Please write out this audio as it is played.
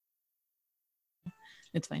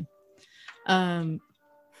It's fine. Um,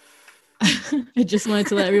 I just wanted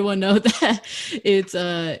to let everyone know that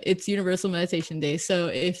it's Universal Meditation Day. So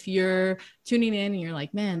if you're tuning in and you're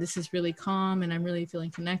like, man, this is really calm and I'm really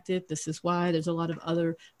feeling connected, this is why. There's a lot of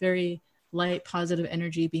other very light, positive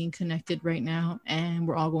energy being connected right now, and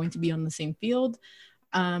we're all going to be on the same field.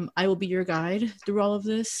 I will be your guide through all of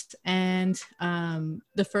this. And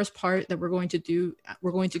the first part that we're going to do,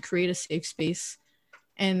 we're going to create a safe space.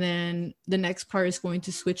 And then the next part is going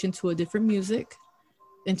to switch into a different music,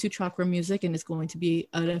 into chakra music, and it's going to be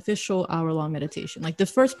an official hour-long meditation. Like the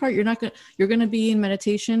first part, you're gonna be in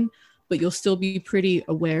meditation, but you'll still be pretty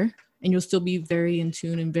aware, and you'll still be very in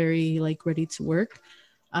tune and very like ready to work.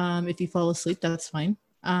 If you fall asleep, that's fine.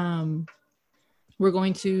 We're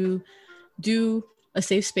going to do a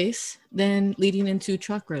safe space, then leading into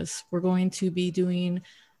chakras. We're going to be doing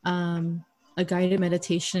a guided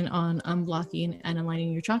meditation on unblocking and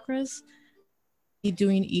aligning your chakras. Be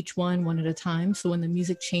doing each one at a time. So when the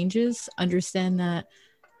music changes, understand that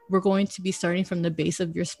we're going to be starting from the base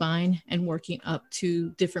of your spine and working up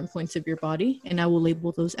to different points of your body. And I will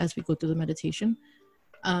label those as we go through the meditation.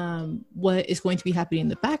 What is going to be happening in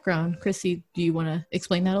the background, Chrissy, do you want to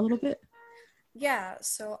explain that a little bit? Yeah,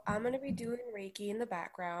 so I'm going to be doing Reiki in the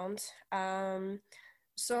background.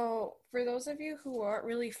 So for those of you who aren't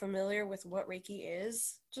really familiar with what Reiki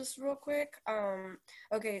is, just real quick,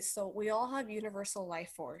 okay, so we all have universal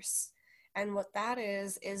life force. And what that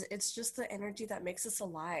is it's just the energy that makes us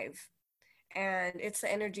alive. And it's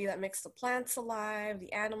the energy that makes the plants alive,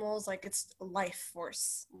 the animals, like it's life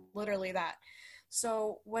force, literally that.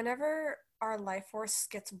 So whenever our life force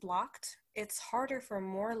gets blocked, it's harder for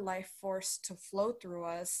more life force to flow through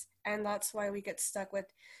us, and that's why we get stuck with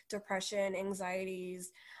depression,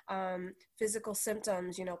 anxieties, physical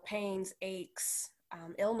symptoms, pains, aches,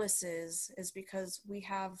 illnesses, is because we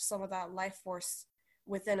have some of that life force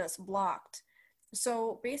within us blocked.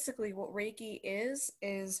 So basically what Reiki is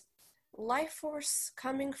life force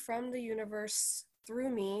coming from the universe through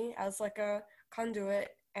me as like a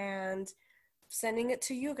conduit, and sending it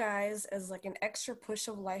to you guys as like an extra push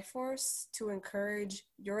of life force to encourage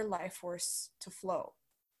your life force to flow.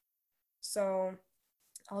 So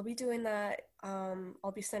I'll be doing that.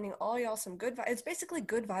 I'll be sending all y'all some good vibes. It's basically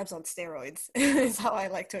good vibes on steroids is how I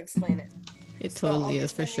like to explain it. It So I'll totally be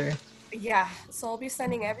is, for sending, sure. yeah, so I'll be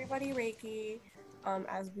sending everybody Reiki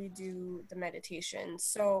as we do the meditation.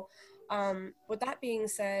 So with that being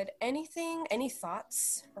said, any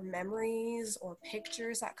thoughts or memories or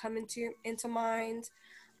pictures that come into mind,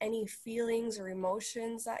 any feelings or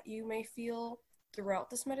emotions that you may feel throughout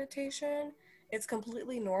this meditation, it's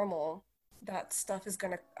completely normal that stuff is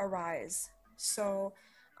going to arise. So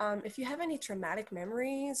if you have any traumatic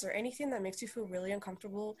memories or anything that makes you feel really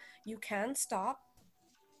uncomfortable, you can stop,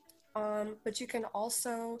 but you can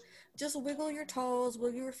also just wiggle your toes,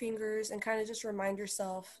 wiggle your fingers, and kind of just remind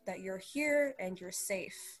yourself that you're here and you're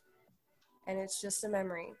safe. And it's just a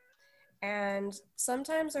memory. And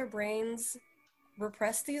sometimes our brains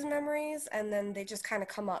repress these memories and then they just kind of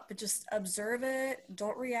come up. But just observe it.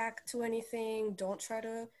 Don't react to anything. Don't try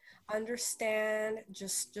to understand.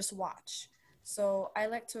 Just watch. So I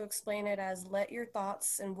like to explain it as let your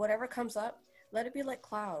thoughts and whatever comes up, let it be like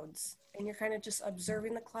clouds. And you're kind of just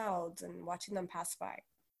observing the clouds and watching them pass by.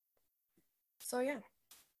 So yeah.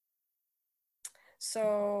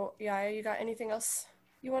 So yeah, you got anything else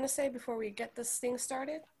you want to say before we get this thing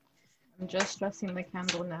started? I'm just stressing the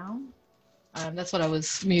candle now. That's what I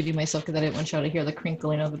was muting myself because I didn't want y'all to hear the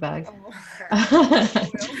crinkling of the bag. Oh,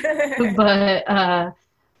 I will.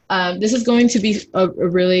 But this is going to be a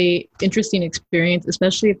really interesting experience,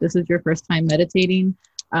 especially if this is your first time meditating.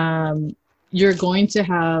 You're going to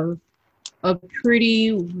have a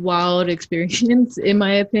pretty wild experience, in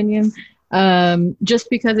my opinion, just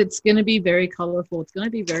because it's going to be very colorful. It's going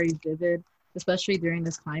to be very vivid, especially during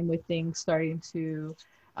this time with things starting to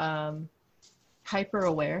um, hyper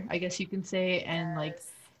aware, I guess you can say, and like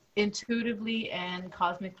Yes. intuitively and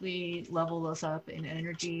cosmically level us up in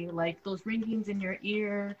energy. Like those ringings in your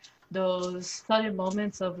ear, those sudden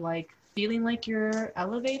moments of like feeling like you're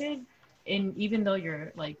elevated, and even though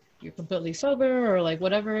you're completely sober or like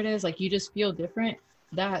whatever it is, like you just feel different.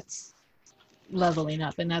 That's leveling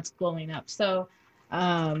up and that's glowing up. So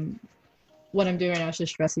um what I'm doing right now is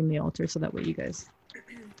just stressing the altar so that way you guys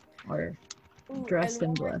are Ooh, and dressed one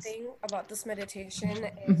and more blessed. thing about this meditation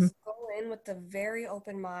Hmm. is go in with a very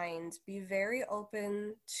open mind. Be very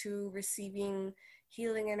open to receiving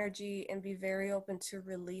healing energy and be very open to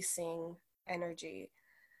releasing energy.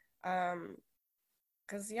 Um,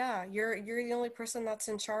 because yeah, you're the only person that's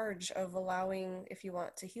in charge of allowing if you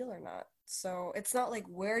want to heal or not. So it's not like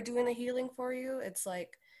we're doing the healing for you. It's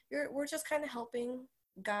like we're just kind of helping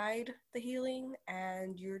guide the healing,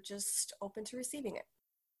 and you're just open to receiving it.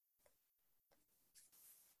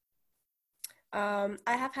 I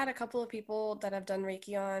have had a couple of people that I've done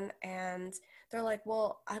Reiki on, and they're like,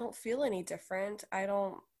 well, I don't feel any different. I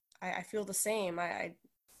feel the same. I'm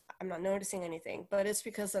not noticing anything. But it's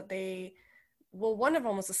because that well, one of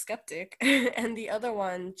them was a skeptic, and the other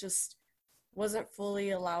one just wasn't fully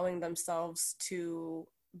allowing themselves to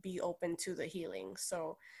be open to the healing.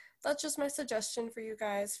 So that's just my suggestion for you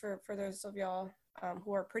guys, for those of y'all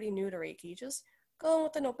who are pretty new to Reiki. Just go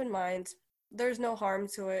with an open mind. There's no harm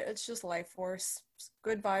to it. It's just life force.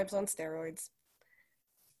 Good vibes on steroids.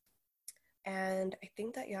 And I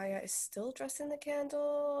think that Yaya is still dressing the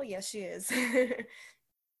candle. Yes, she is.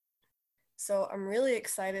 So I'm really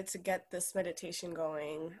excited to get this meditation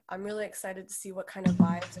going. I'm really excited to see what kind of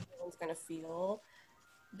vibes everyone's going to feel,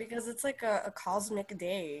 because it's like a cosmic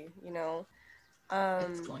day, you know?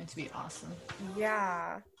 It's going to be awesome.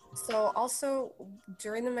 Yeah. So also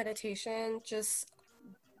during the meditation, just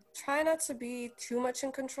try not to be too much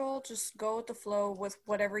in control. Just go with the flow with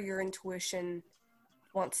whatever your intuition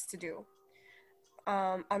wants to do.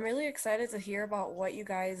 I'm really excited to hear about what you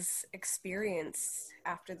guys experienced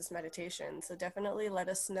after this meditation. So definitely let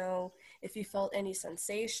us know if you felt any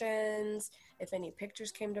sensations, if any pictures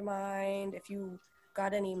came to mind, if you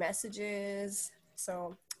got any messages.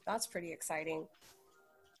 So that's pretty exciting.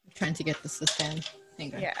 I'm trying to get this to stand.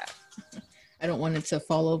 Hang on. Yeah. I don't want it to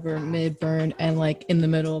fall over mid-burn and like in the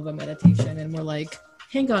middle of a meditation, and we're like,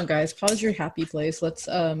 hang on guys, pause your happy place. Let's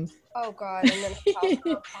Oh God, and then how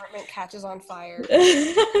her apartment catches on fire.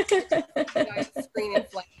 Screen in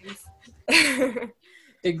flames.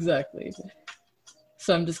 Exactly.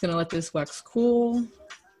 So I'm just gonna let this wax cool.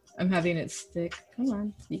 I'm having it stick. Come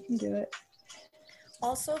on, you can do it.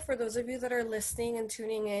 Also, for those of you that are listening and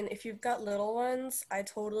tuning in, if you've got little ones, I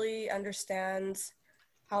totally understand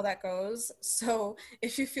how that goes. So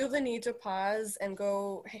if you feel the need to pause and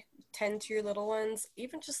go tend to your little ones,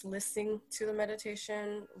 even just listening to the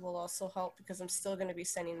meditation will also help, because I'm still going to be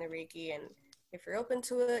sending the Reiki, and if you're open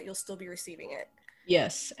to it, you'll still be receiving it.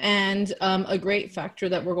 Yes, and a great factor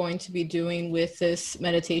that we're going to be doing with this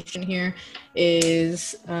meditation here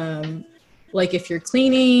is like if you're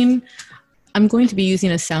cleaning, I'm going to be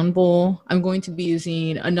using a sound bowl. I'm going to be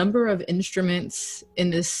using a number of instruments in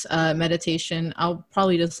this meditation. I'll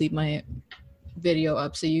probably just leave my video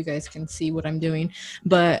up so you guys can see what I'm doing.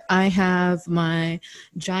 But I have my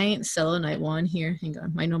giant selenite wand here. Hang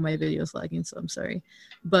on. I know my video is lagging, so I'm sorry.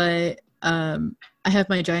 But I have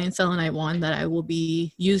my giant selenite wand that I will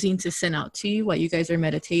be using to send out to you while you guys are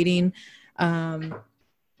meditating. I'm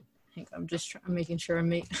making sure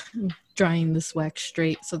I'm drying this wax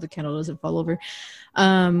straight so the candle doesn't fall over.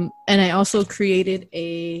 And I also created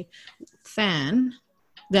a fan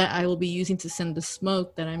that I will be using to send the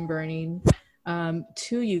smoke that I'm burning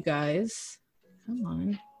to you guys. Come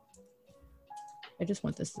on. I just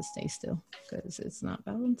want this to stay still because it's not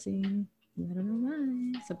balancing. I don't know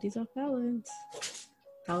why. Something's off balance.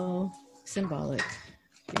 How symbolic.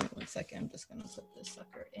 Give me 1 second. I'm just going to put this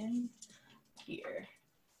sucker in here.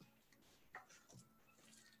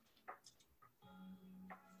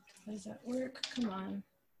 How does that work? Come on.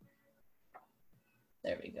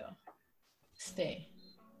 There we go. Stay.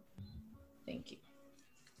 Thank you.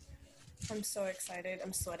 I'm so excited.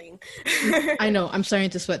 I'm sweating. I know. I'm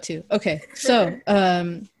starting to sweat too. Okay. So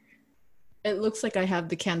it looks like I have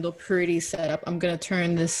the candle pretty set up. I'm going to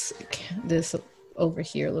turn this over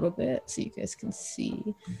here a little bit so you guys can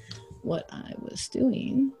see what I was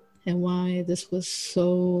doing and why this was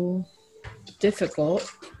so difficult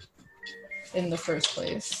in the first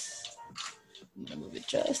place. I'm gonna move it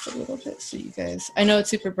just a little bit so you guys, I know it's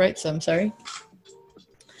super bright, so I'm sorry.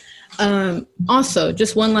 Also,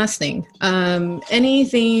 just one last thing.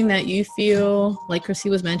 Anything that you feel, like Chrissy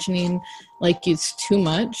was mentioning, like it's too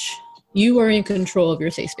much, you are in control of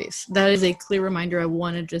your safe space. That is a clear reminder. I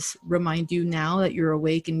want to just remind you now that you're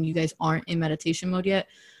awake and you guys aren't in meditation mode yet.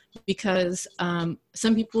 Because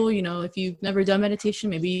some people, you know, if you've never done meditation,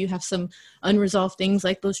 maybe you have some unresolved things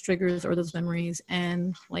like those triggers or those memories.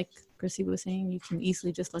 And like Chrissy was saying, you can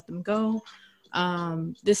easily just let them go.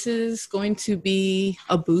 This is going to be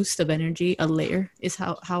a boost of energy, a layer is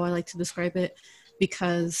how I like to describe it,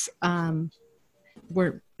 because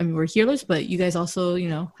we're healers, but you guys also, you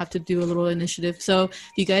know, have to do a little initiative. So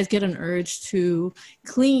if you guys get an urge to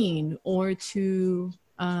clean or to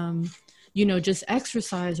you know, just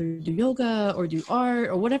exercise or do yoga or do art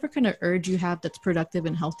or whatever kind of urge you have that's productive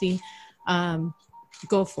and healthy,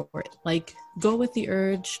 go for it. Like, go with the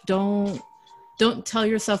urge. Don't don't tell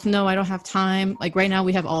yourself, no, I don't have time. Like right now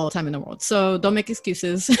we have all the time in the world. So don't make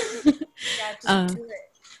excuses. Yeah, just do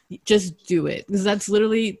it. Just do it, because that's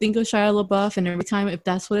literally, think of Shia LaBeouf, and every time, if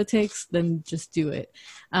that's what it takes, then just do it.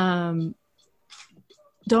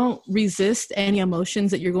 Don't resist any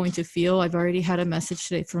emotions that you're going to feel. I've already had a message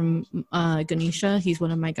today from Ganesha. He's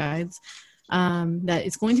one of my guides. That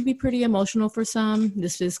it's going to be pretty emotional for some.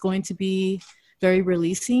 This is going to be very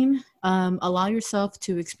releasing. Allow yourself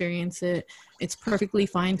to experience it. It's perfectly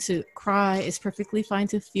fine to cry. It's perfectly fine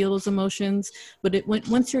to feel those emotions. But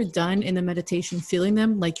once you're done in the meditation, feeling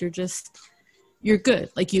them, like you're good.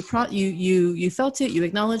 Like you felt it, you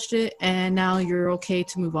acknowledged it, and now you're okay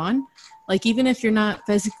to move on. Like even if you're not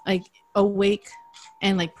like awake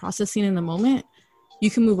and like processing in the moment, you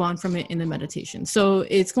can move on from it in the meditation. So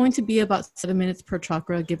it's going to be about 7 minutes per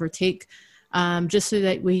chakra, give or take. Just so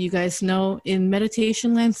that way you guys know, in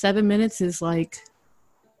meditation land, 7 minutes is like,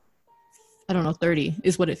 I don't know, 30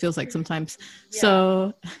 is what it feels like sometimes. Yeah.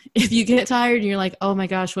 So if you get tired and you're like, oh my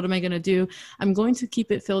gosh, what am I going to do? I'm going to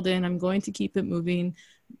keep it filled in. I'm going to keep it moving.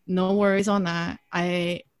 No worries on that.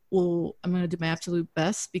 I'm going to do my absolute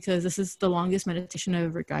best, because this is the longest meditation I've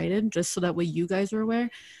ever guided, just so that way you guys are aware.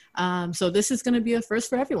 So this is going to be a first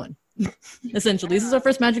for everyone. Essentially, this is our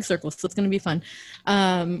first magic circle, so it's going to be fun.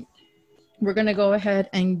 We're going to go ahead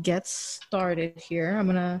and get started here. I'm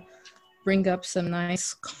going to bring up some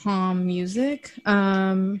nice calm music.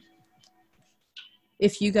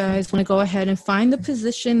 If you guys want to go ahead and find the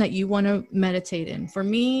position that you want to meditate in. For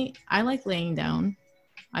me, I like laying down.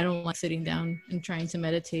 I don't like sitting down and trying to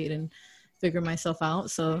meditate and figure myself out.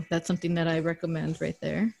 So that's something that I recommend right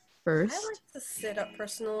there first. I like to sit up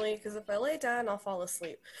personally, because if I lay down, I'll fall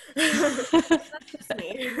asleep. That's just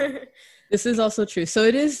me. This is also true. So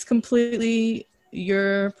it is completely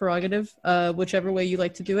your prerogative, whichever way you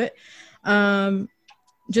like to do it.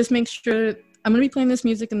 Just make sure, I'm going to be playing this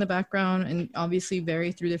music in the background and obviously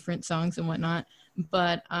vary through different songs and whatnot.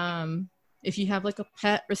 But if you have like a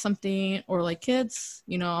pet or something, or like kids,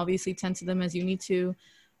 obviously tend to them as you need to.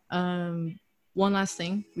 One last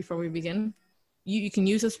thing before we begin. You can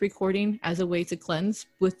use this recording as a way to cleanse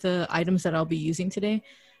with the items that I'll be using today.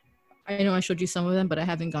 I know I showed you some of them, but I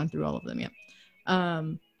haven't gone through all of them yet.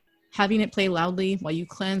 Having it play loudly while you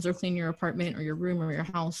cleanse or clean your apartment or your room or your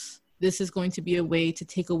house, this is going to be a way to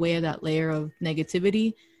take away that layer of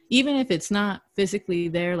negativity. Even if it's not physically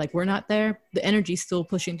there, like we're not there, the energy's still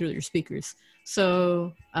pushing through your speakers.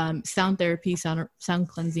 So sound therapy, sound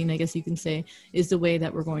cleansing, I guess you can say, is the way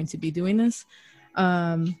that we're going to be doing this.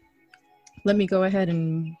 Let me go ahead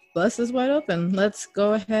and bust this wide open. Let's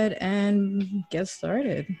go ahead and get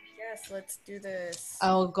started. Yes, let's do this.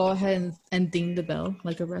 I'll go ahead and ding the bell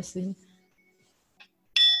like a wrestling.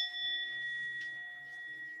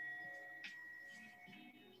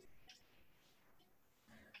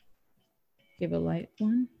 Give a light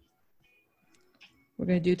one. We're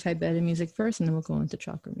going to do Tibetan music first, and then we'll go into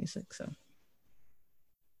chakra music. So,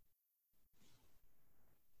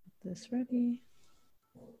 get this ready.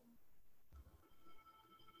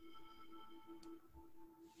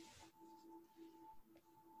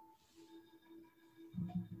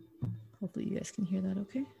 Hopefully you guys can hear that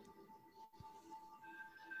okay.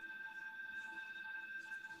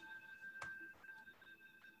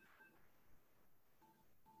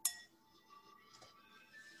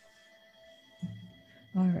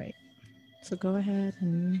 All right. So go ahead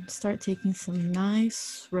and start taking some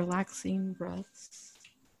nice, relaxing breaths.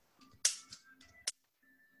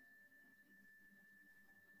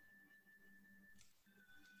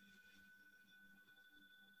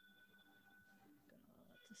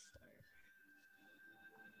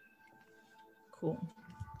 Cool.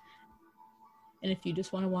 And if you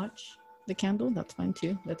just want to watch the candle, that's fine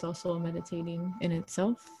too. That's also meditating in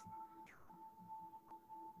itself.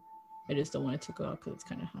 I just don't want it to go out because it's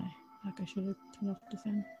kind of high. Like I should have turned off the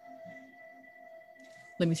fan.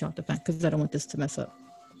 Let me turn off the fan because I don't want this to mess up.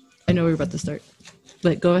 I know we're about to start,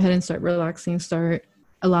 but go ahead and start relaxing. Start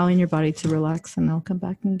allowing your body to relax, and I'll come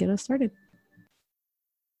back and get us started.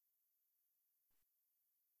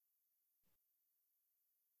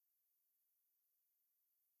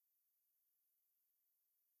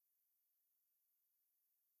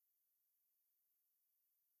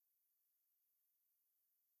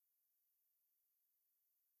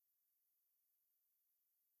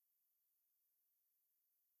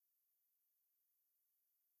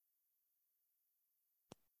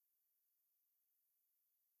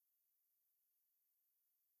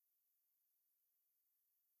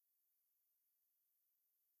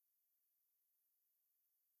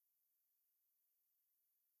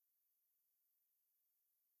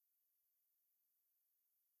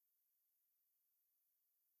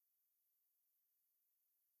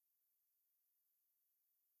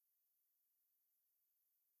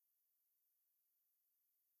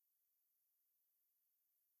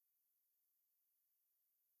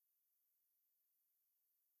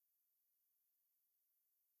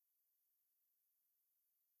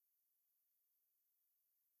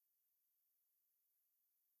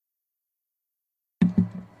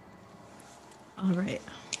 All right.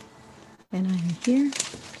 And I'm here.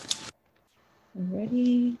 I'm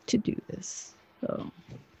ready to do this. So,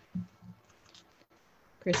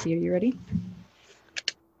 Chrissy, are you ready?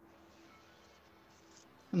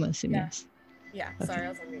 I'm going to assume yes. Yeah, Okay. sorry, I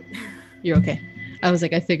was on mute. You're okay. I was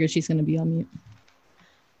like, I figured she's going to be on mute.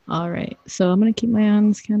 All right. So I'm going to keep my eye on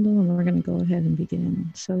this candle and we're going to go ahead and begin.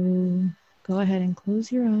 So go ahead and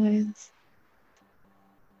close your eyes.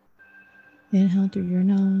 Inhale through your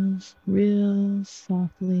nose, real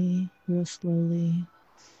softly, real slowly.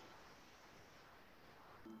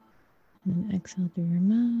 And exhale through your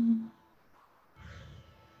mouth.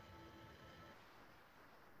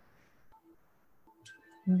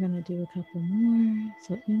 We're going to do a couple more.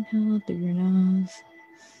 So inhale through your nose.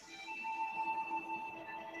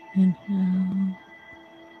 Inhale.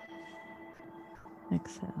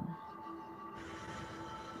 Exhale.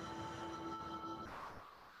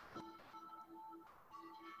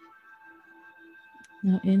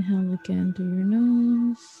 Now inhale again through your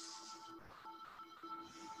nose.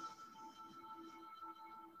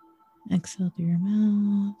 Exhale through your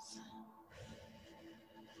mouth.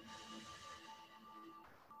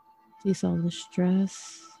 Release all the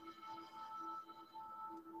stress.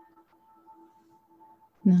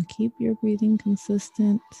 Now keep your breathing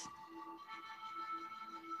consistent.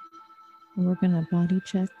 And we're going to body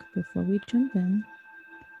check before we jump in.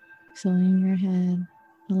 So in your head,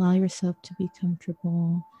 allow yourself to be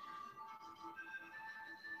comfortable.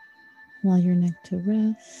 Allow your neck to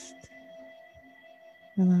rest.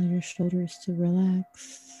 Allow your shoulders to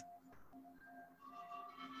relax.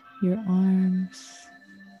 Your arms,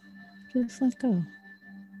 just let go.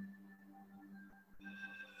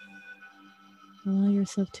 Allow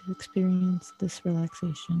yourself to experience this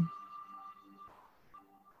relaxation.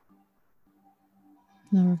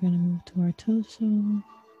 Now we're going to move to our torso,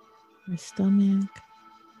 our stomach.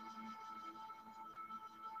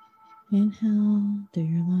 Inhale through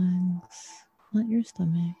your lungs, not your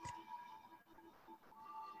stomach.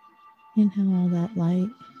 Inhale all that light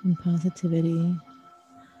and positivity,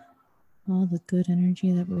 all the good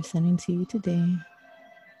energy that we're sending to you today.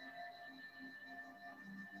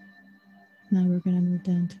 Now we're going to move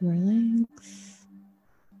down to our legs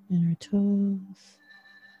and our toes.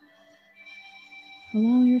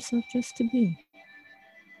 Allow yourself just to be.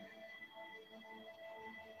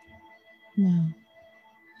 Now,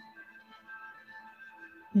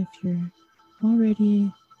 if you're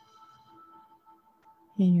already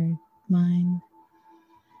in your mind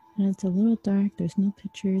and it's a little dark, there's no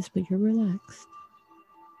pictures, but you're relaxed,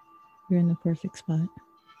 you're in the perfect spot.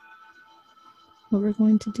 What we're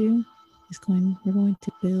going to do is we're going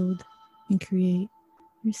to build and create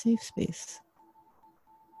your safe space.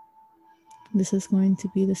 This is going to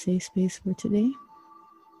be the safe space for today.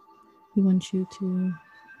 We want you to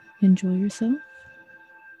enjoy yourself.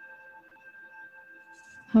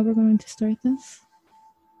 How we're going to start this?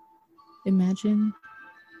 Imagine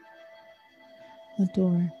a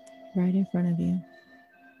door right in front of you.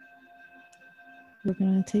 We're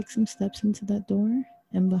going to take some steps into that door,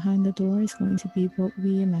 and behind the door is going to be what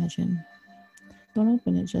we imagine. Don't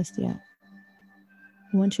open it just yet.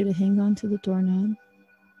 I want you to hang on to the doorknob,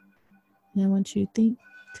 and I want you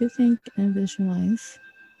to think and visualize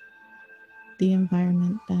the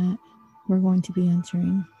environment that we're going to be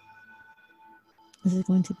entering. Is it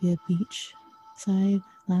going to be a beachside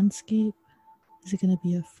landscape? Is it going to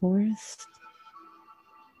be a forest?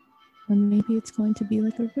 Or maybe it's going to be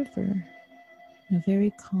like a river, a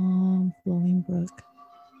very calm, flowing brook.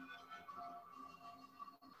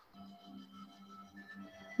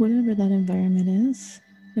 Whatever that environment is,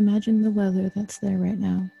 imagine the weather that's there right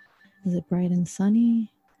now. Is it bright and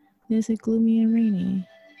sunny? Is it gloomy and rainy?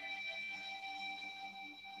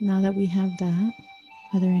 Now that we have that,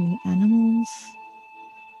 are there any animals?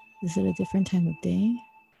 Is it a different time of day?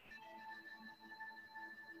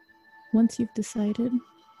 Once you've decided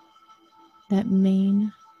that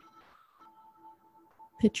main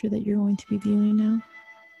picture that you're going to be viewing now,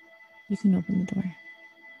 you can open the door.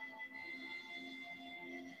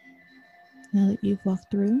 Now that you've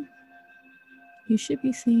walked through, you should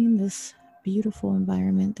be seeing this beautiful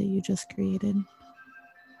environment that you just created.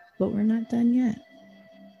 But we're not done yet.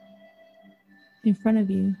 In front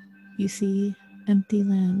of you, you see empty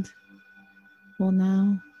land. Well,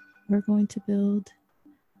 now we're going to build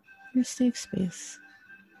your safe space.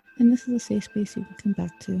 And this is a safe space you can come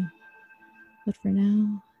back to. But for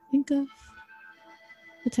now, think of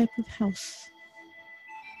the type of house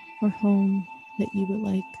or home that you would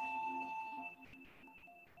like.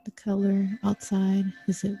 The color outside,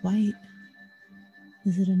 is it white?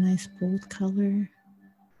 Is it a nice bold color?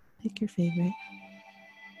 Pick your favorite.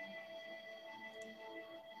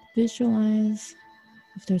 Visualize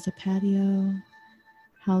if there's a patio,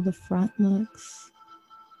 how the front looks,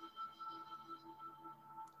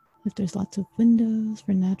 if there's lots of windows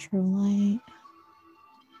for natural light.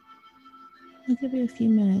 I'll give you a few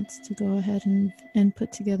minutes to go ahead and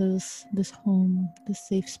put together this home, this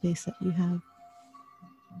safe space that you have.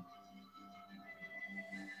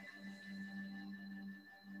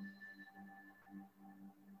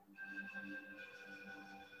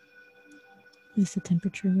 Is the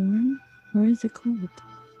temperature warm or is it cold?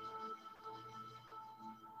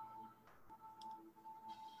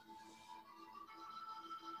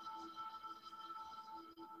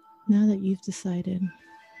 Now that you've decided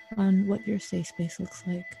on what your safe space looks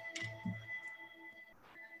like,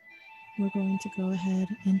 we're going to go ahead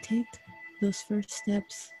and take those first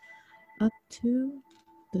steps up to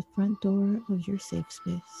the front door of your safe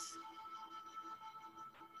space.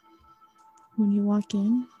 When you walk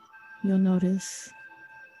in, you'll notice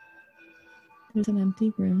there's an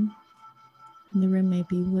empty room, and the room may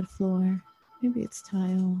be wood floor, maybe it's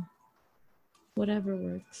tile, whatever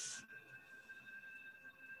works.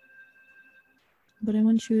 But I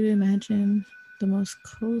want you to imagine the most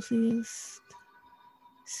coziest,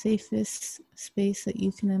 safest space that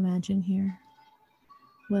you can imagine here,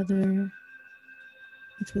 whether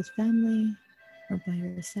it's with family or by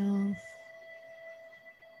yourself,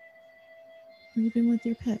 or even with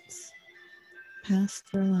your pets, past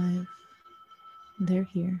or alive. They're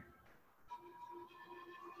here.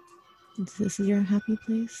 This is your happy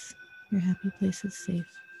place. Your happy place is safe.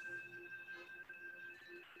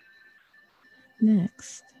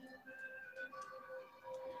 Next,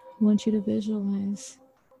 I want you to visualize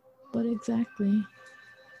what exactly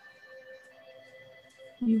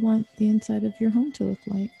you want the inside of your home to look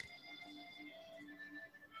like.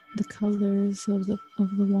 The colors of the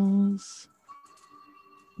walls,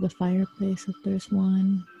 the fireplace if there's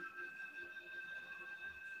one.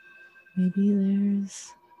 Maybe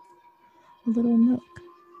there's a little nook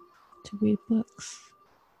to read books.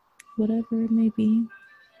 Whatever it may be,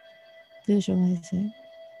 visualize it.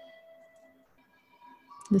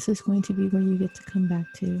 This is going to be where you get to come back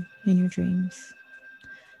to in your dreams.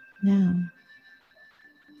 Now,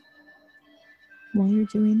 while you're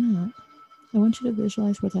doing that, I want you to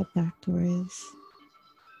visualize where that back door is,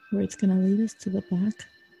 where it's going to lead us to the back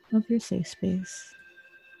of your safe space.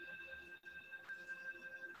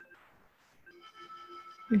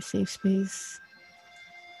 Your safe space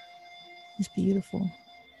is beautiful.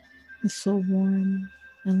 It's so warm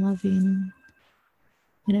and loving,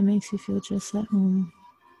 and it makes you feel just at home.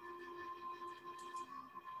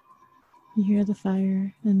 You hear the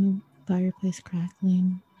fire and the fireplace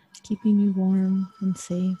crackling, keeping you warm and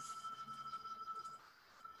safe.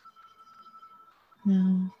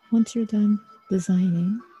 Now, once you're done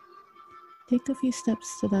designing, take a few steps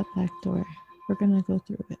to that back door. We're going to go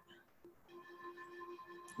through it.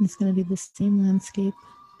 It's going to be the same landscape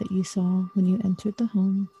that you saw when you entered the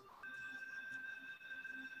home.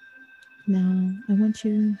 Now, I want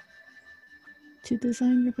you to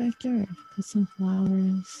design your backyard. Put some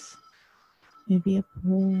flowers, maybe a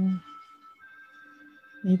pool,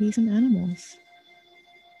 maybe some animals.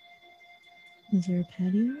 Is there a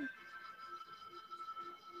patio?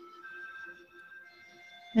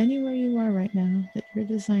 Anywhere you are right now that you're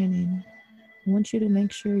designing, I want you to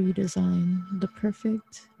make sure you design the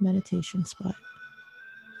perfect meditation spot.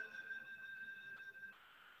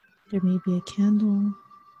 There may be a candle,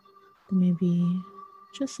 there may be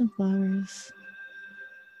just some flowers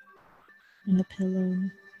and a pillow.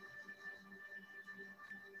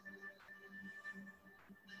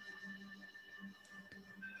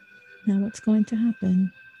 Now what's going to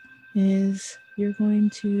happen is you're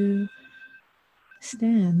going to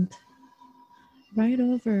stand right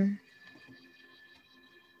over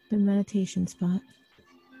the meditation spot.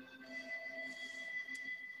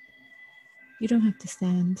 You don't have to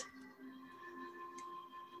stand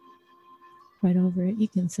right over it. You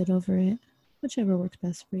can sit over it, whichever works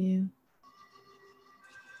best for you.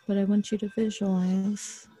 But I want you to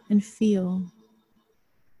visualize and feel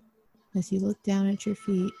as you look down at your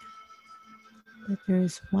feet that there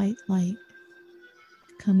is white light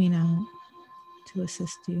coming out to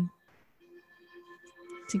assist you,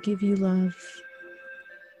 to give you love,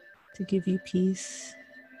 to give you peace.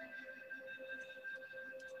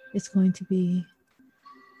 It's going to be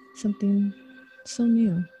something so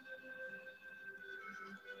new.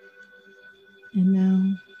 And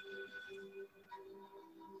now,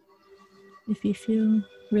 if you feel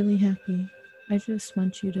really happy, I just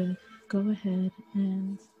want you to go ahead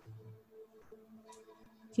and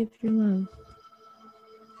give your love,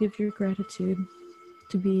 give your gratitude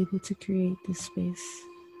to be able to create this space.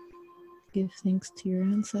 Give thanks to your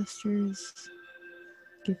ancestors.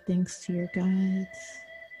 Give thanks to your guides.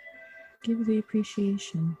 Give the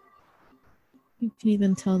appreciation. You can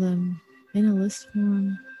even tell them in a list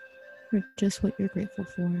form or just what you're grateful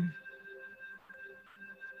for.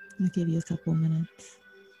 I'll give you a couple minutes.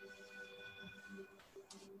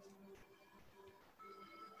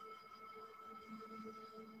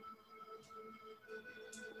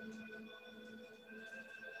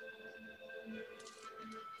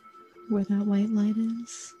 Where that white light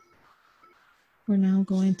is, we're now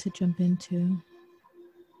going to jump into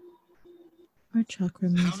our chakra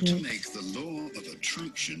music. How to make the law of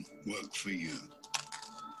attraction work for you.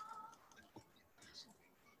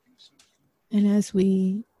 And as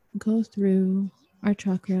we go through our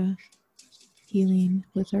chakra healing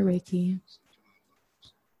with our Reiki,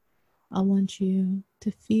 I want you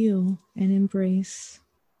to feel and embrace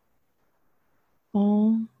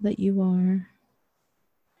all that you are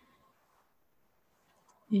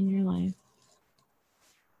in your life.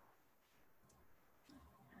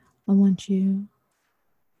 I want you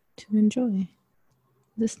to enjoy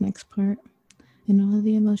this next part and all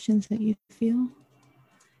the emotions that you feel.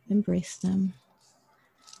 Embrace them.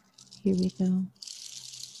 Here we go.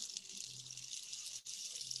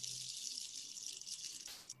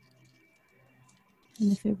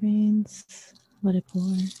 And if it rains, let it pour.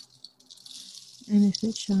 And if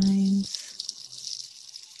it shines,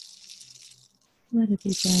 let it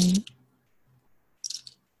be bright.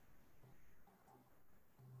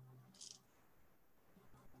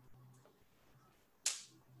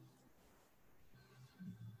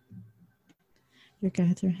 Your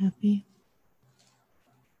guides are happy.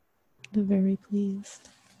 They're very pleased.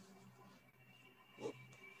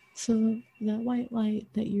 So that white light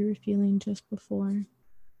that you were feeling just before,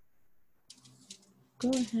 go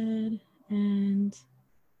ahead and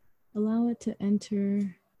allow it to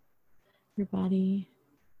enter your body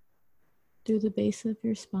through the base of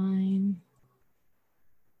your spine.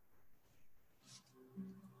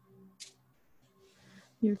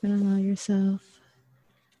 You're going to allow yourself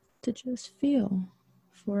to just feel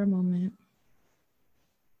for a moment.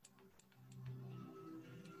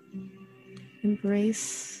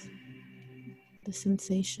 Embrace the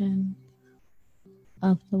sensation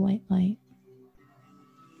of the white light.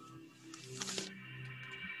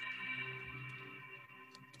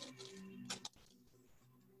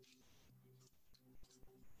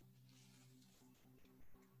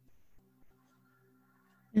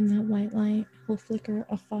 And that white light will flicker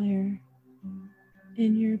a fire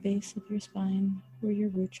in your base of your spine where your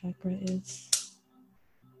root chakra is.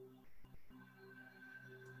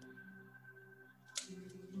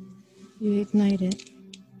 You ignite it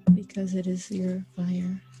because it is your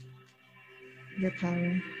fire, your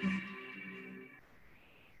power.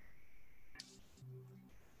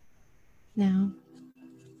 Now,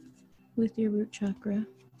 with your root chakra,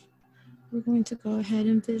 we're going to go ahead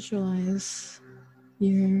and visualize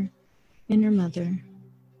your inner mother.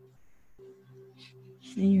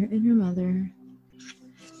 And your inner mother,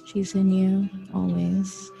 she's in you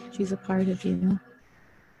always. She's a part of you.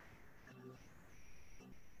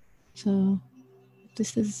 So, if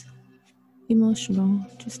this is emotional,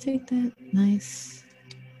 just take that nice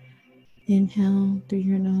inhale through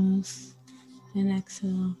your nose and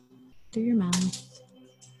exhale through your mouth.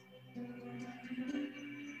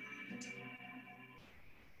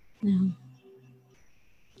 Now,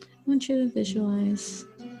 I want you to visualize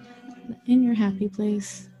in your happy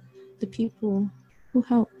place the people who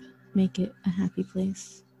help make it a happy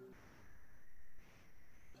place.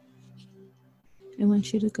 I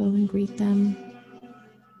want you to go and greet them,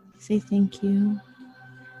 say thank you,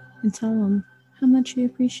 and tell them how much you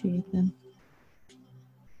appreciate them.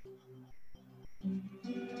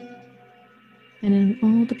 And in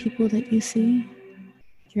all the people that you see,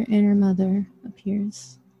 your inner mother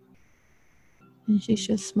appears. And she's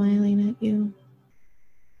just smiling at you.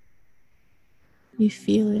 You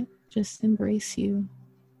feel it just embrace you.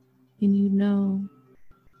 And you know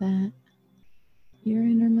that your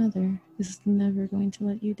inner mother is never going to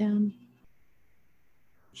let you down.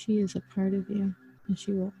 She is a part of you, and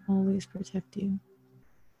she will always protect you.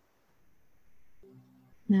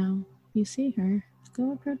 Now, you see her,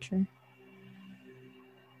 go approach her.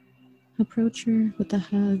 Approach her with a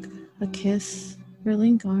hug, a kiss, or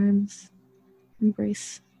link arms.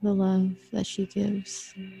 Embrace the love that she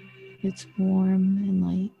gives. It's warm and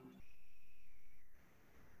light.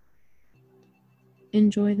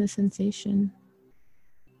 Enjoy the sensation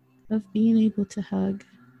of being able to hug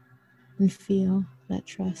and feel that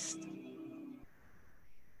trust.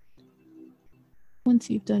 Once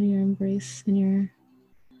you've done your embrace and you're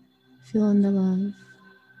feeling the love,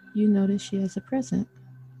 you notice she has a present.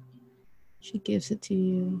 She gives it to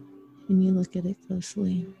you, and you look at it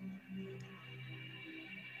closely.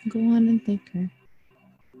 Go on and thank her,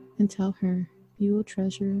 and tell her you will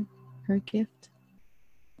treasure her gift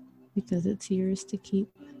because it's yours to keep.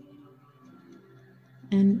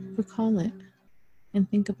 And recall it and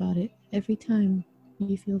think about it every time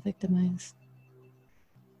you feel victimized.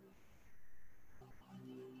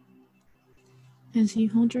 As you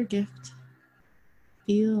hold your gift,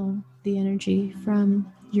 feel the energy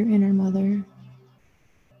from your inner mother,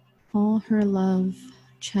 all her love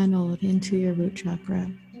channeled into your root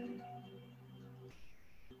chakra.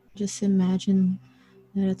 Just imagine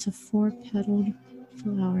that it's a 4-petaled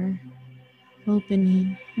flower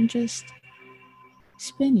opening and just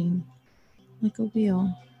spinning like a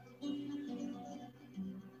wheel.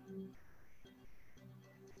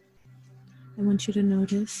 I want you to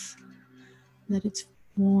notice that it's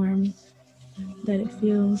warm, that it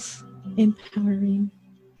feels empowering.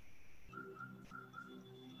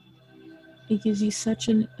 It gives you such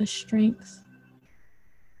a strength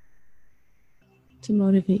to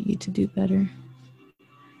motivate you to do better.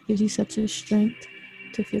 It gives you such a strength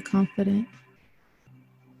to feel confident,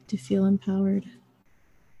 to feel empowered.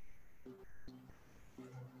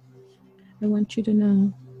 I want you to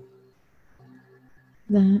know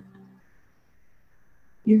that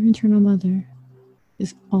your internal mother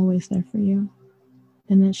is always there for you,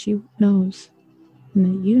 and that she knows, and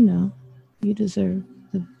that you know you deserve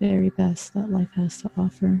the very best that life has to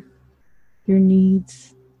offer. Your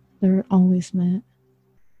needs, they're always met.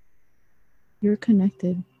 You're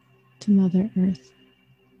connected to Mother Earth,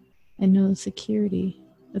 and know the security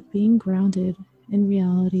of being grounded in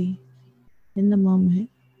reality, in the moment,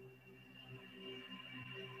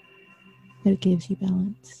 that it gives you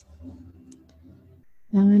balance.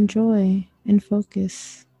 Now enjoy and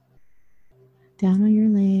focus down on your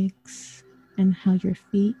legs and how your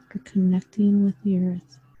feet are connecting with the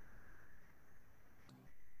earth.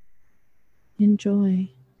 Enjoy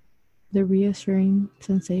the reassuring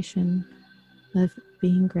sensation of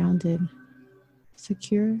being grounded,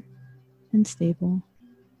 secure, and stable.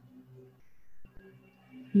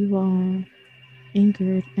 You are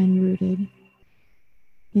anchored and rooted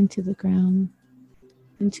into the ground,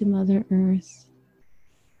 into Mother Earth.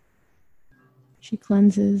 She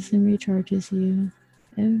cleanses and recharges you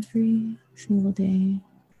every single day,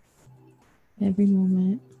 every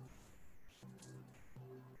moment.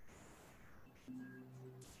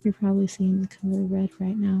 You're probably seeing the color red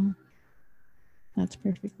right now. That's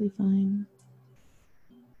perfectly fine.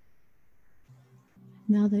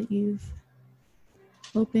 Now that you've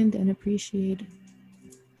opened and appreciated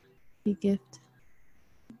the gift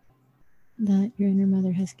that your inner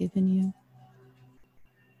mother has given you,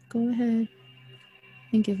 go ahead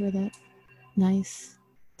and give her that nice,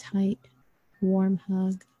 tight, warm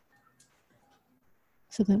hug,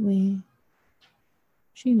 so that way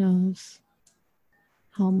she knows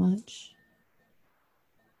how much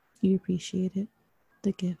you appreciated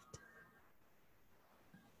the gift.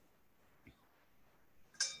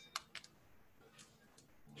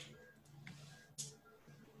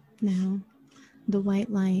 Now, the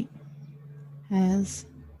white light has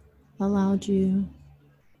allowed you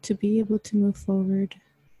to be able to move forward,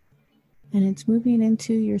 and it's moving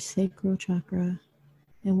into your sacral chakra.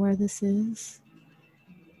 And where this is,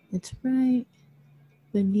 it's right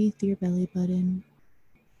beneath your belly button,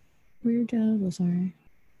 where your genitals are,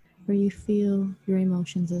 where you feel your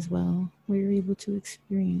emotions as well, where you're able to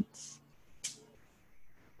experience.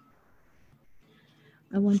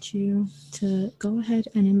 I want you to go ahead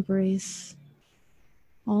and embrace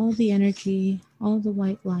all the energy, all the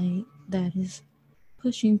white light that is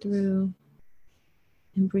pushing through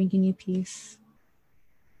and bringing you peace.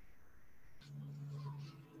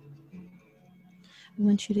 I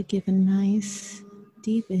want you to give a nice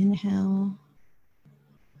deep inhale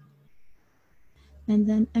and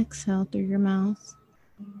then exhale through your mouth.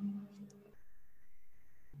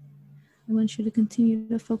 I want you to continue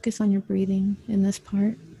to focus on your breathing in this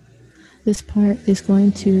part. This part is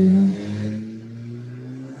going to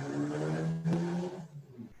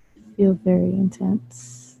feel very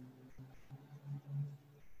intense.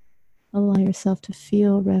 Allow yourself to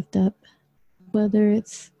feel revved up, whether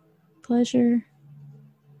it's pleasure,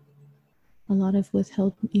 a lot of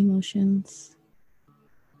withheld emotions,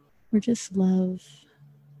 or just love.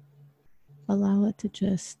 Allow it to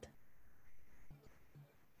just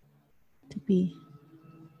to be,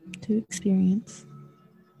 to experience.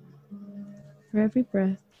 For every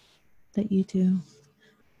breath that you do,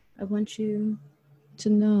 I want you to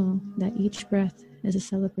know that each breath is a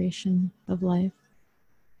celebration of life.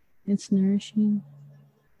 It's nourishing,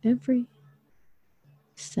 every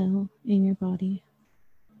cell in your body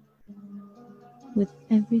with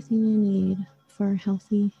everything you need for a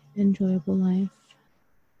healthy, enjoyable life.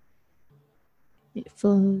 It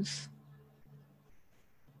flows.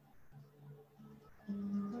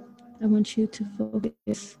 I want you to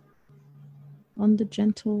focus on the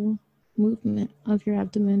gentle movement of your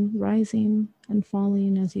abdomen rising and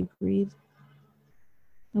falling as you breathe.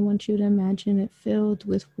 I want you to imagine it filled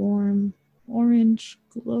with warm, orange,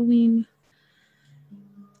 glowing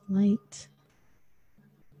light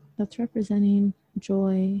that's representing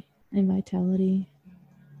joy and vitality.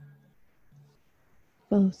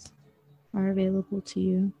 Both are available to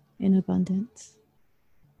you in abundance.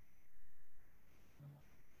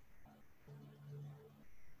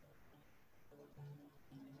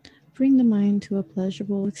 Bring the mind to a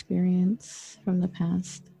pleasurable experience from the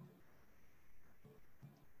past.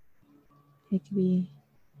 It could be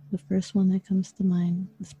the first one that comes to mind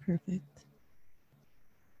is perfect.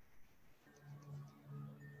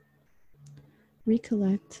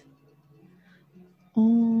 Recollect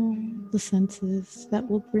all the senses that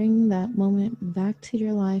will bring that moment back to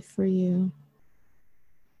your life for you.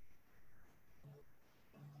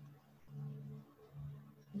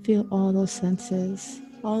 Feel all those senses,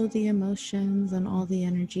 all the emotions and all the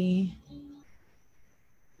energy.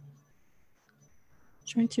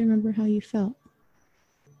 Try to remember how you felt.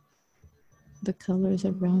 The colors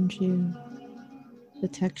around you, the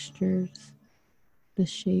textures, the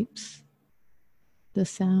shapes, the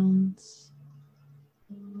sounds,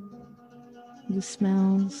 the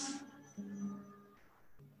smells,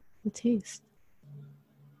 the taste.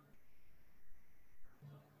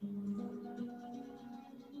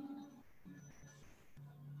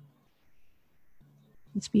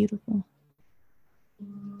 It's beautiful.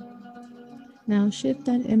 Now shift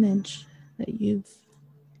that image that you've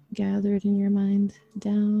gathered in your mind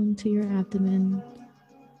down to your abdomen.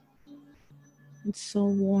 It's so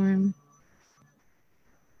warm,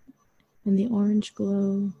 and the orange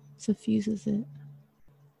glow suffuses it,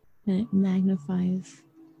 and it magnifies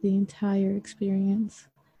the entire experience,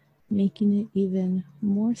 making it even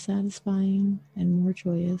more satisfying and more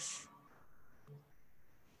joyous.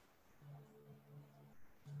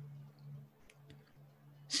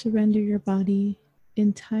 Surrender your body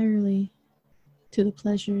entirely to the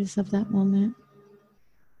pleasures of that moment.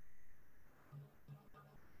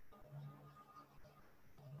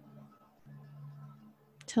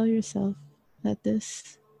 Tell yourself that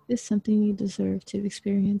this is something you deserve to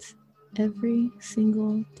experience every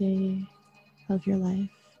single day of your life.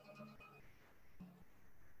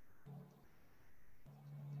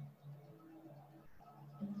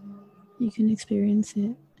 You can experience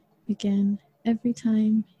it again every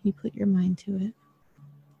time you put your mind to it.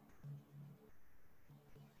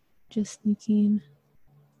 Just thinking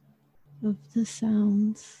of the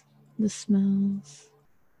sounds, the smells,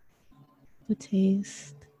 the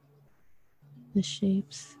taste, the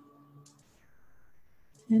shapes,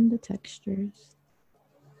 and the textures.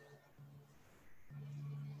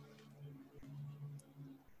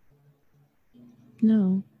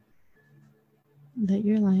 Know that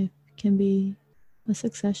your life can be a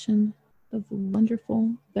succession of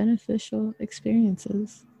wonderful, beneficial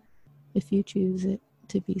experiences if you choose it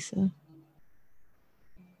to be so.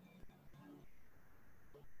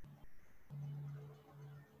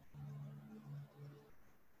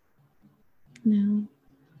 Now,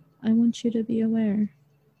 I want you to be aware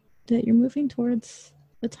that you're moving towards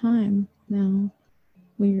a time now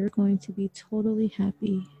when you're going to be totally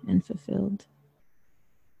happy and fulfilled.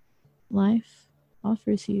 Life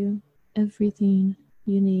offers you everything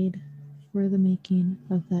you need for the making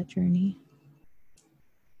of that journey.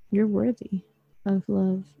 You're worthy of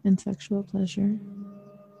love and sexual pleasure.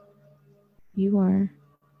 You are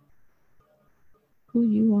who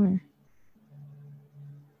you are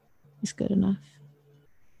is good enough.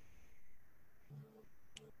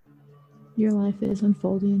 Your life is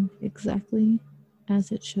unfolding exactly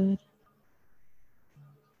as it should.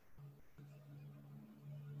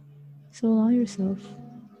 So allow yourself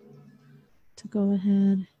to go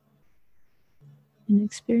ahead and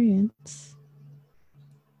experience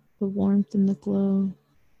the warmth and the glow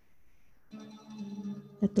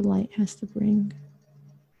that the light has to bring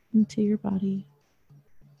into your body.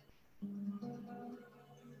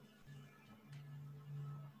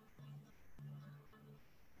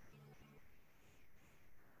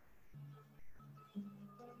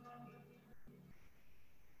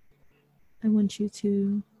 I want you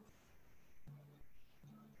to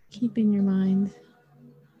keep in your mind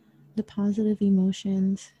the positive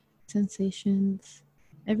emotions, sensations,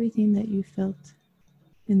 everything that you felt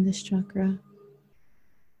in this chakra.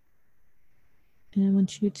 And I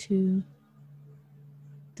want you to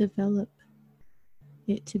develop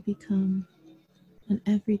it to become an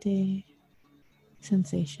everyday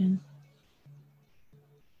sensation.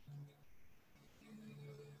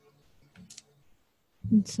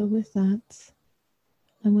 And so with that,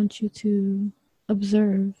 I want you to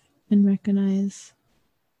observe and recognize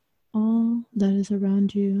all that is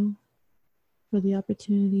around you, for the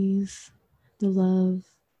opportunities, the love,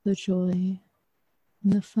 the joy,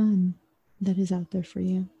 and the fun that is out there for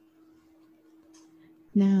you.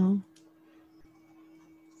 Now,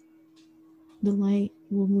 the light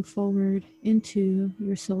will move forward into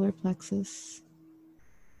your solar plexus.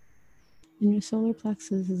 And your solar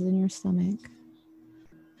plexus is in your stomach.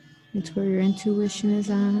 It's where your intuition is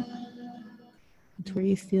at. It's where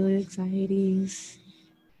you feel anxieties.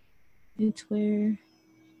 It's where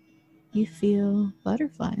you feel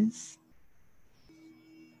butterflies.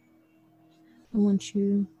 I want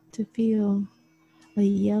you to feel a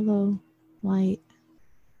yellow light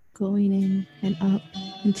going in and up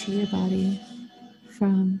into your body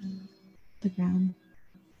from the ground.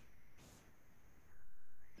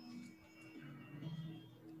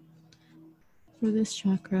 For this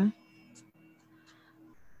chakra,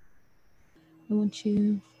 I want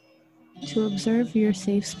you to observe your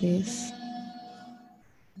safe space.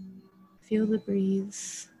 Feel the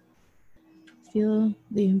breeze. Feel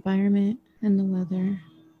the environment and the weather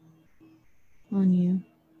on you,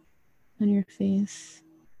 on your face,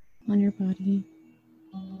 on your body.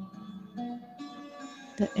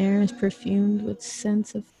 The air is perfumed with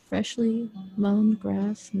scents of freshly mown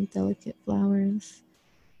grass and delicate flowers.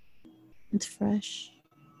 It's fresh.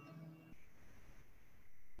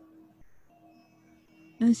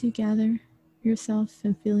 As you gather yourself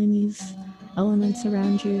and feeling these elements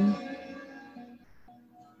around you,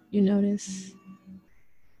 you notice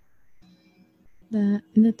that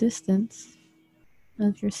in the distance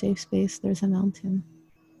of your safe space, there's a mountain.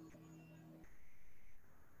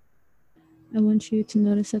 I want you to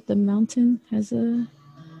notice that the mountain has a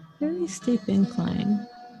very steep incline.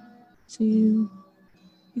 So you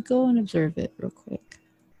go and observe it real quick.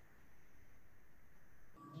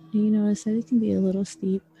 And you notice that it can be a little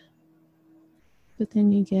steep, but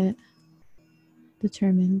then you get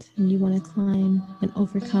determined and you want to climb and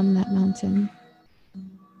overcome that mountain.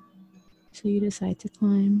 So you decide to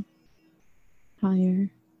climb higher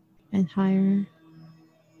and higher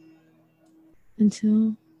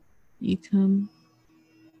until you come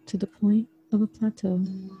to the point of a plateau.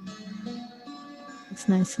 It's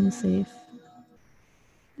nice and safe.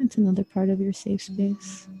 It's another part of your safe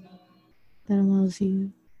space that allows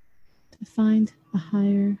you to find a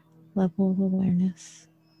higher level of awareness.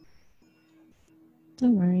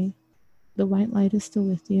 Don't worry, the white light is still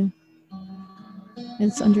with you.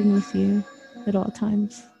 It's underneath you at all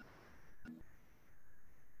times.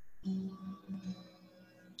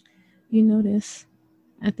 You notice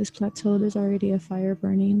at this plateau there's already a fire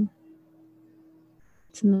burning.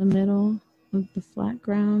 It's in the middle of the flat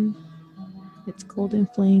ground. It's golden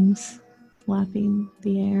flames lapping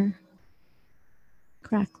the air,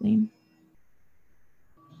 crackling.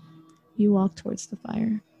 You walk towards the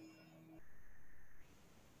fire.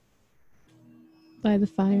 By the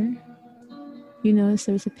fire, you notice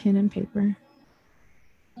there's a pen and paper.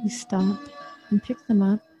 You stop and pick them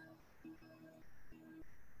up.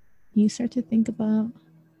 You start to think about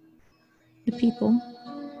the people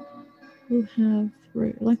who have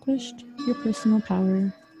relinquished your personal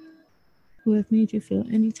power, who have made you feel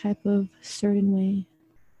any type of certain way.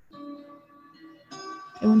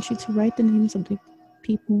 I want you to write the names of the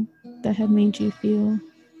people that have made you feel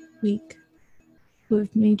weak, who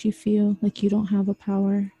have made you feel like you don't have a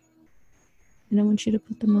power. And I want you to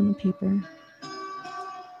put them on the paper.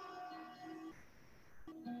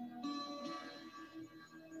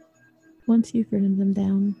 Once you've written them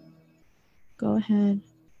down, go ahead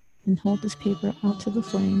and hold this paper out to the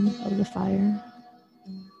flame of the fire.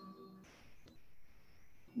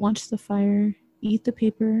 Watch the fire eat the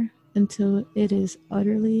paper until it is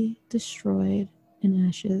utterly destroyed in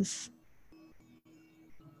ashes.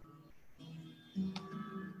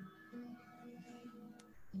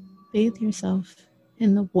 Bathe yourself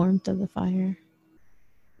in the warmth of the fire.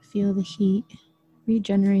 Feel the heat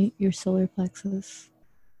regenerate your solar plexus,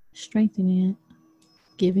 strengthening it,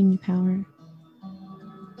 giving you power.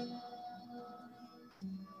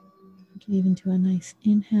 Get into a nice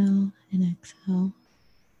inhale and exhale.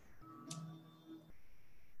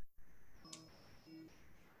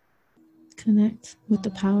 Connect with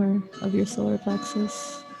the power of your solar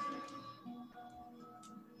plexus.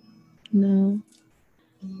 Know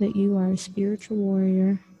that you are a spiritual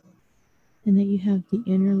warrior and that you have the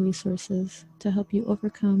inner resources to help you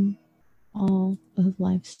overcome all of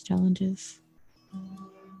life's challenges.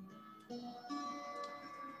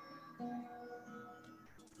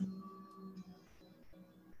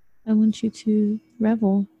 I want you to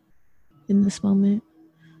revel in this moment.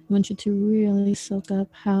 I want you to really soak up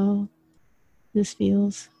how this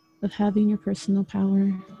feels of having your personal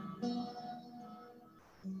power.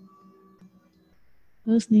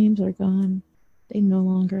 Those names are gone. They no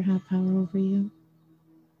longer have power over you.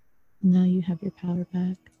 Now you have your power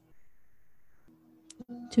back.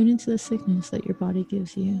 Tune into the signals that your body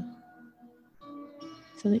gives you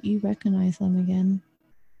so that you recognize them again,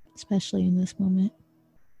 especially in this moment.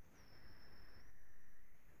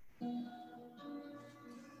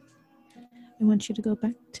 I want you to go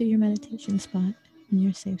back to your meditation spot in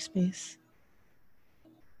your safe space.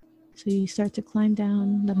 So you start to climb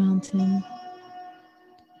down the mountain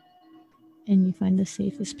and you find the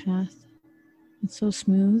safest path. It's so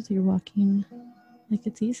smooth, you're walking like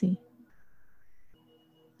it's easy.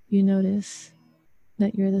 You notice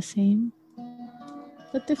that you're the same,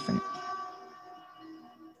 but different.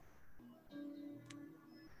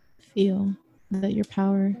 Feel that your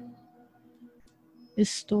power is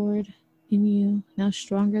stored in you, now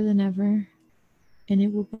stronger than ever, and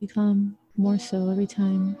it will become more so every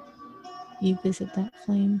time you visit that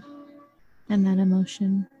flame and that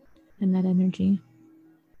emotion and that energy.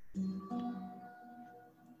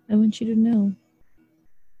 I want you to know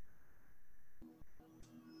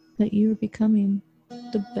that you are becoming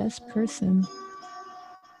the best person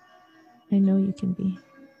I know you can be.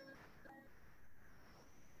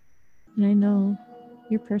 And I know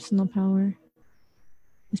your personal power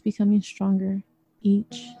is becoming stronger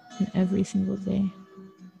each and every single day.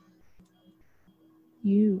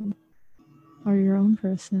 You are your own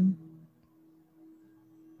person.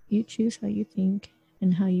 You choose how you think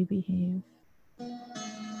and how you behave.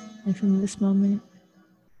 And from this moment,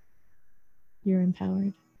 you're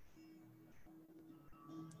empowered.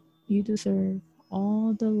 You deserve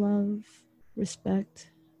all the love,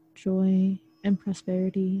 respect, joy, and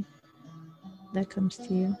prosperity that comes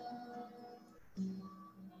to you.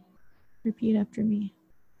 Repeat after me.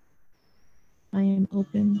 I am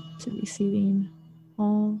open to receiving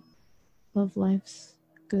all of life's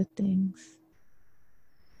good things.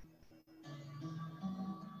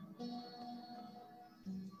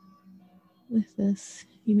 With this,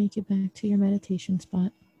 you make it back to your meditation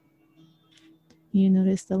spot. You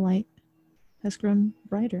notice the light has grown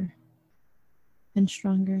brighter and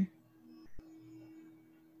stronger.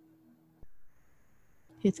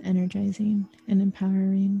 It's energizing and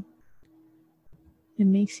empowering. It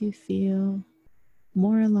makes you feel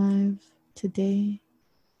more alive today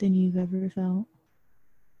than you've ever felt.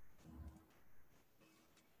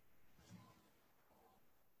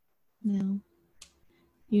 Now,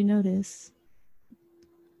 you notice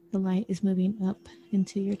the light is moving up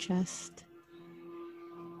into your chest.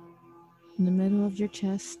 In the middle of your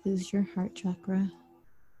chest is your heart chakra.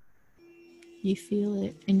 You feel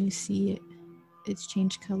it and you see it. It's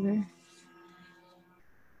changed color.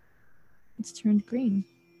 It's turned green.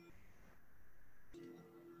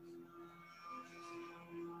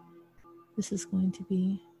 This is going to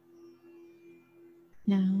be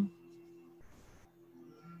now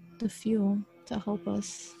the fuel to help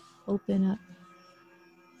us open up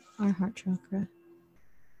our heart chakra.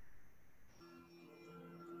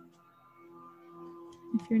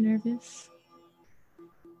 If you're nervous,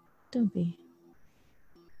 don't be.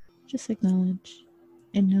 Just acknowledge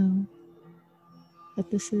and know that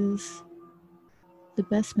this is the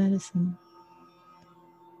best medicine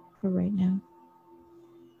for right now.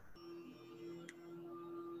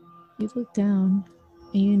 You look down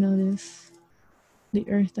and you notice the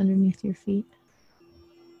earth underneath your feet.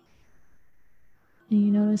 And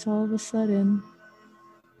you notice all of a sudden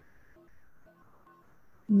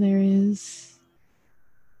there is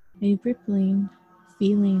a rippling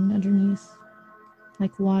feeling underneath,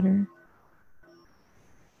 like water.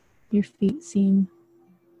 Your feet seem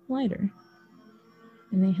lighter,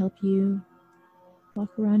 and they help you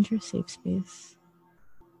walk around your safe space.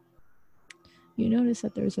 You notice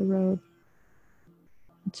that there's a road.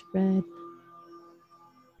 It's red.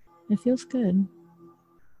 It feels good,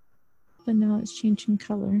 but now it's changing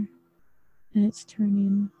color, and it's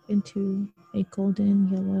turning into a golden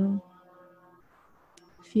yellow.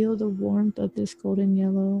 Feel the warmth of this golden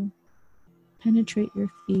yellow penetrate your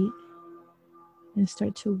feet and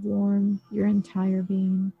start to warm your entire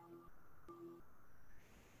being.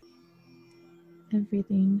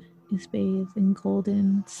 Everything is bathed in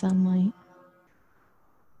golden sunlight.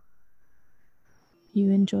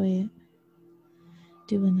 You enjoy it.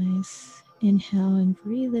 Do a nice Inhale and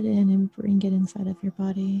breathe it in and bring it inside of your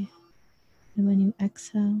body. And when you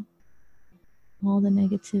exhale, all the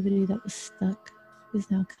negativity that was stuck is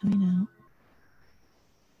now coming out.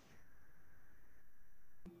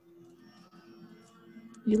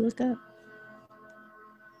 You look up.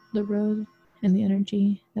 The road and the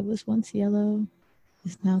energy that was once yellow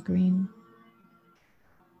is now green.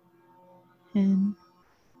 And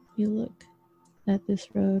you look at this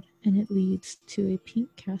road and it leads to a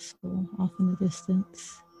pink castle off in the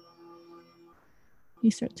distance.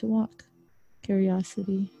 You start to walk.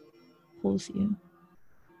 Curiosity pulls you.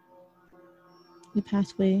 The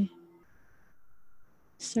pathway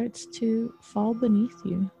starts to fall beneath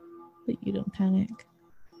you, but you don't panic.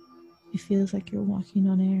 It feels like you're walking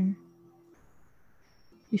on air.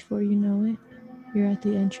 Before you know it, you're at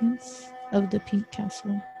the entrance of the pink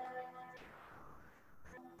castle.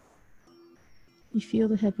 You feel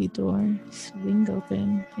the heavy door swing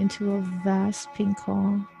open into a vast pink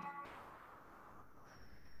hall.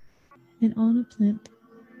 And on a plinth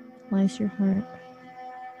lies your heart.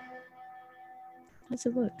 How's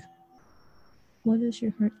it look? What does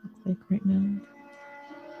your heart look like right now?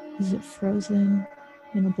 Is it frozen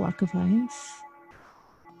in a block of ice?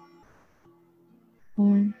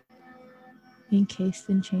 Or encased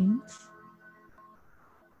in chains?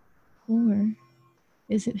 Or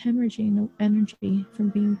is it hemorrhaging energy from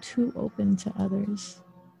being too open to others?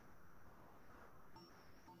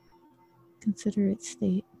 Consider its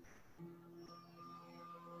state.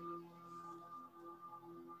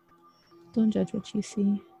 Don't judge what you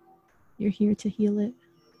see. You're here to heal it.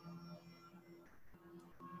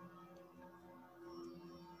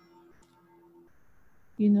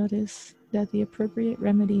 You notice that the appropriate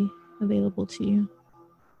remedy available to you.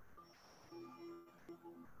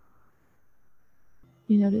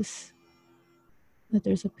 You notice that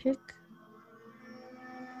there's a pick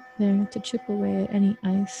there to chip away at any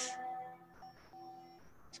ice.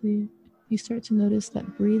 So you start to notice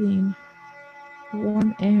that breathing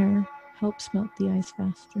warm air helps melt the ice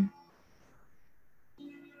faster.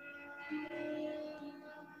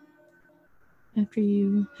 After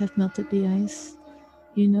you have melted the ice,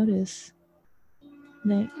 you notice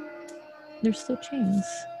that there's still chains.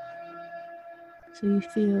 So you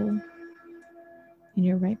feel in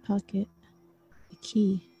your right pocket a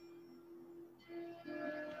key.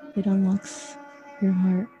 It unlocks your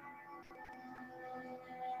heart.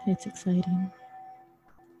 It's exciting.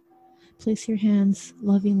 Place your hands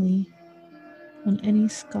lovingly on any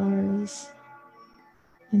scars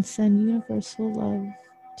and send universal love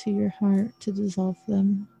to your heart to dissolve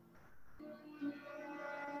them.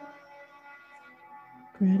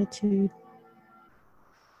 Gratitude,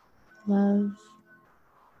 love,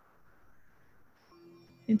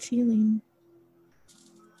 it's healing.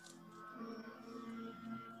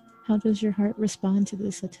 How does your heart respond to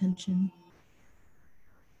this attention?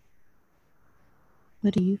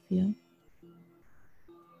 What do you feel?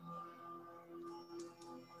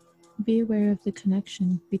 Be aware of the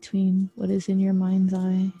connection between what is in your mind's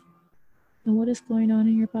eye and what is going on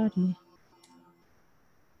in your body.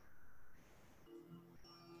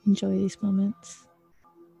 Enjoy these moments.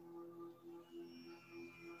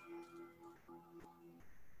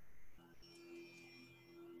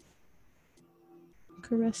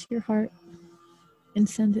 Caress your heart and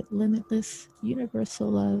send it limitless, universal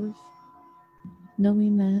love,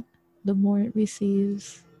 knowing that the more it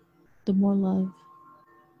receives, the more love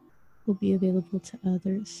will be available to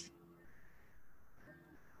others.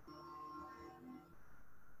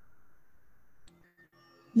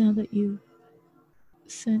 Now that you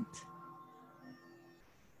sent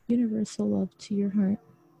universal love to your heart,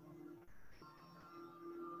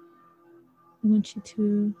 I want you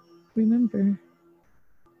to remember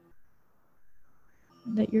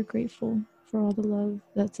that you're grateful for all the love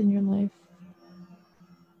that's in your life.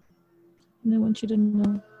 And I want you to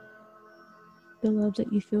know the love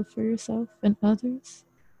that you feel for yourself and others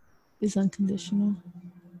is unconditional.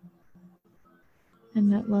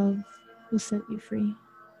 And that love will set you free.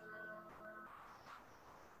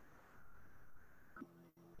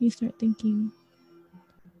 You start thinking,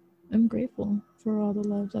 I'm grateful for all the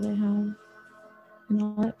love that I have, and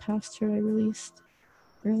all that past hurt I released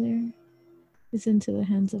earlier is into the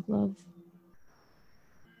hands of love.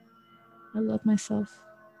 I love myself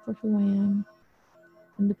for who I am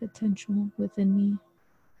and the potential within me.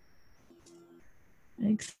 I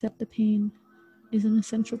accept the pain is an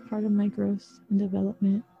essential part of my growth and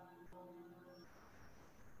development.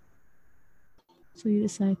 So you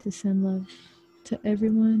decide to send love to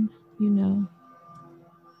everyone you know.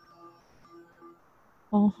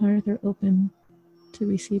 All hearts are open to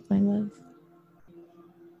receive my love.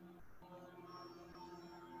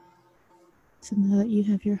 So now that you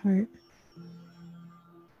have your heart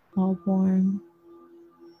all warm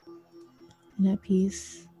and at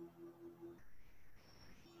peace,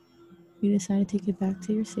 you decide to take it back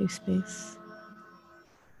to your safe space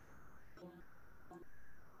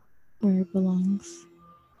where it belongs.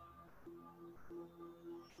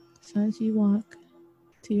 So as you walk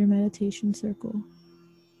to your meditation circle,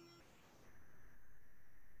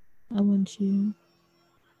 I want you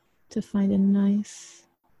to find a nice,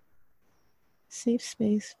 safe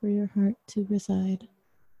space for your heart to reside.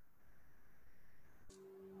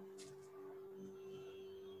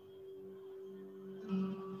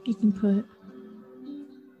 You can put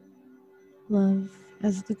love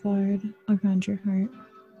as the guard around your heart.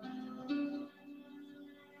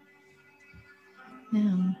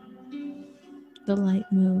 Now, the light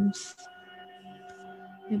moves.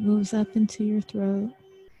 It moves up into your throat,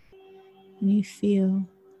 and you feel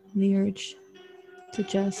the urge to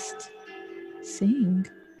just sing.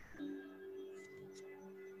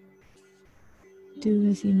 Do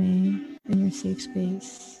as you may in your safe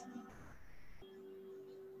space.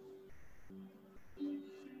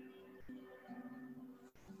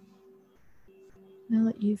 Now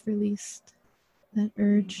that you've released that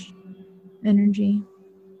urge energy,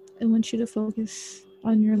 I want you to focus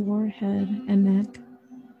on your lower head and neck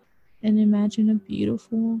and imagine a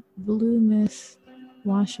beautiful blue mist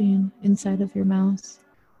washing inside of your mouth.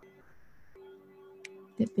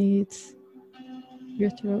 It bathes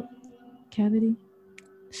your throat cavity,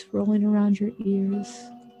 swirling around your ears,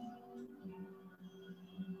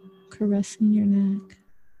 caressing your neck,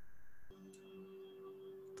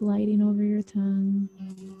 gliding over your tongue,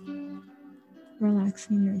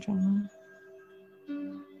 relaxing your jaw.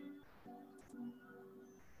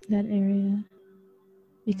 That area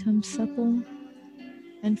becomes supple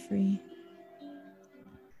and free.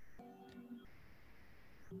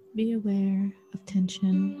 Be aware of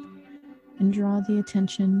tension and draw the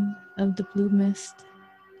attention of the blue mist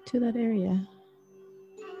to that area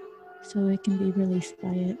so it can be released by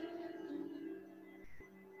it.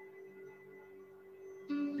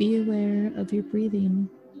 Be aware of your breathing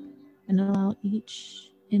and allow each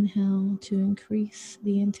inhale to increase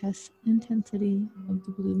the intensity of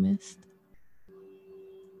the blue mist.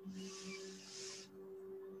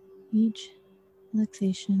 Each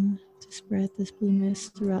relaxation to spread this blue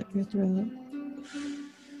mist throughout your throat,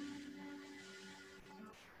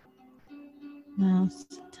 mouth,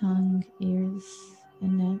 tongue, ears,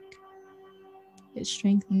 and neck. It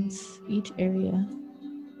strengthens each area,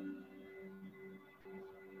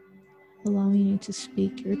 allowing you to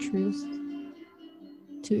speak your truth,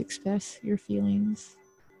 to express your feelings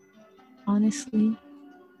honestly,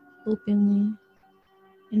 openly,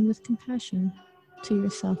 and with compassion to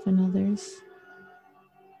yourself and others.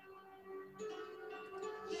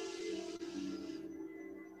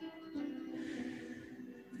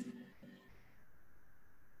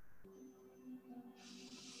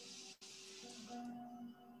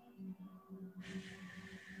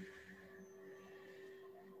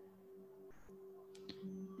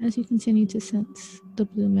 As you continue to sense the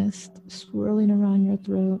blue mist swirling around your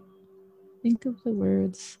throat, think of the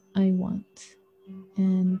words I want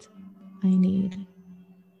and I need.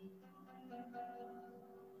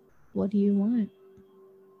 What do you want?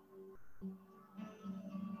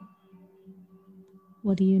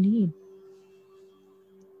 What do you need?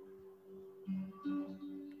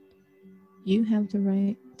 You have the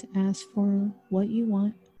right to ask for what you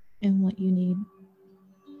want and what you need.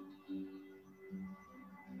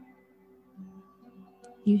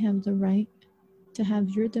 You have the right to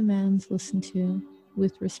have your demands listened to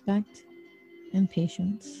with respect and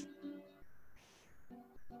patience.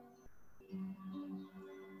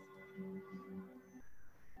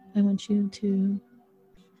 I want you to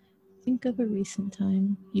think of a recent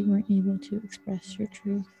time you weren't able to express your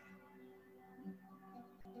truth.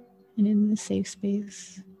 And in this safe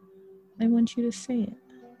space, I want you to say it.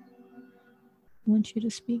 I want you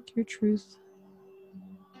to speak your truth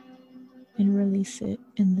and release it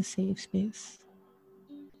in the safe space.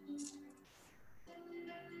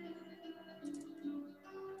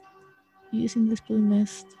 Using this blue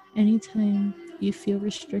mist anytime you feel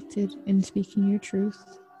restricted in speaking your truth,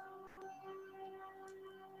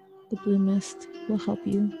 the blue mist will help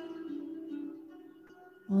you.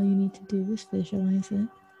 All you need to do is visualize it.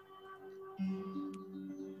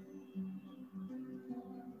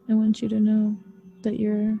 I want you to know that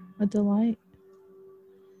you're a delight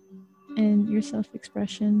and your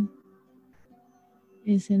self-expression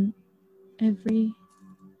is in every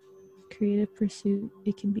creative pursuit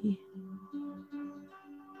it can be.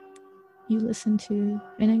 You listen to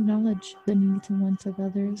and acknowledge the needs and wants of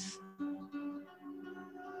others.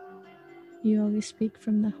 You always speak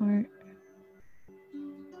from the heart.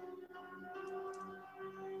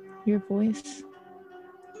 Your voice,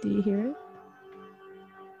 do you hear it?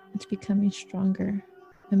 It's becoming stronger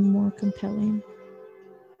and more compelling.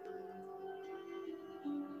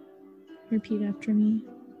 Repeat after me.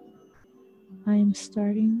 I am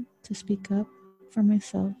starting to speak up for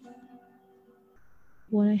myself.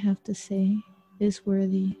 What I have to say is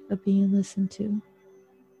worthy of being listened to.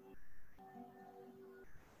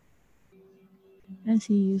 As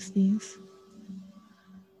you use these,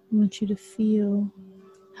 I want you to feel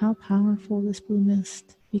how powerful this blue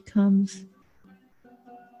mist becomes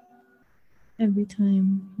every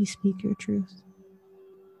time you speak your truth.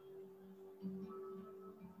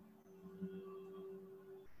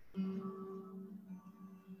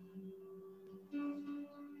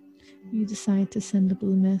 You decide to send the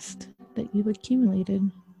blue mist that you've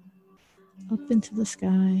accumulated up into the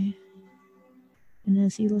sky, and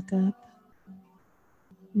as you look up,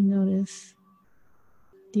 you notice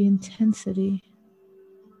the intensity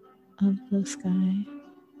of the sky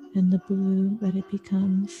and the blue that it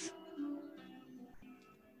becomes.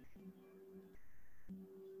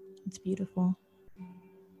 It's beautiful.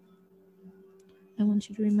 I want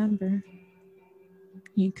you to remember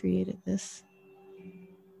you created this.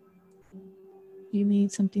 You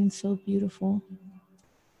made something so beautiful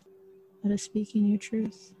out of speaking your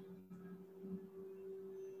truth,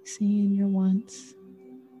 saying your wants,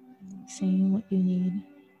 saying what you need,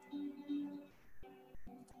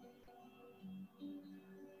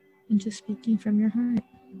 and just speaking from your heart.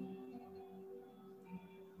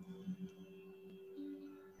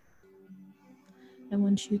 I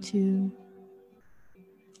want you to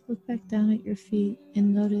look back down at your feet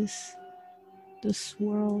and notice the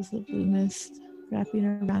swirls of blue mist wrapping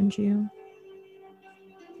around you,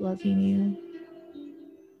 loving you,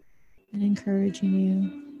 and encouraging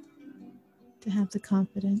you to have the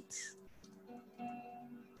confidence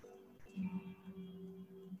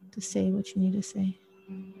to say what you need to say.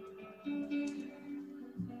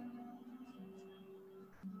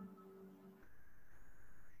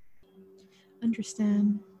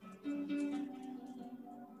 Understand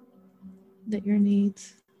that your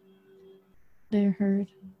needs, they're heard.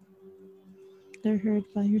 They're heard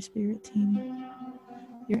by your spirit team,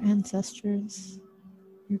 your ancestors,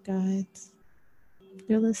 your guides.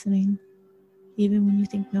 They're listening, even when you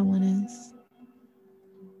think no one is.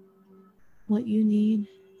 What you need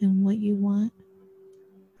and what you want,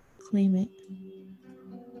 claim it.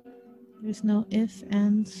 There's no ifs,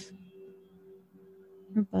 ands,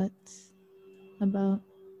 or buts about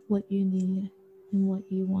what you need and what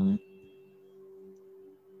you want.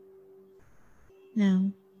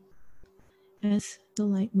 Now, as the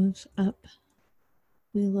light moves up,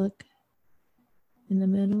 we look in the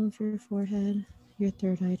middle of your forehead, your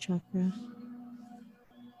third eye chakra.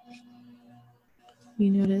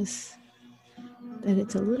 You notice that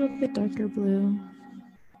it's a little bit darker blue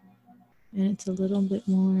and it's a little bit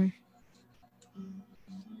more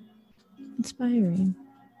inspiring.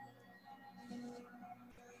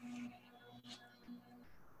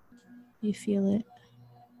 You feel it.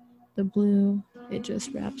 The blue, it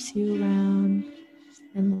just wraps you around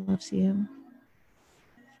and loves you.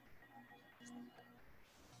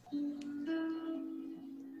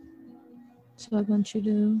 So I want you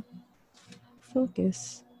to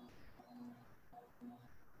focus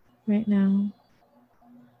right now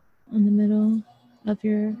on the middle of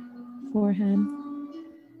your forehead.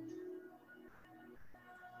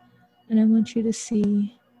 And I want you to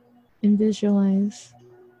see and visualize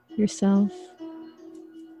yourself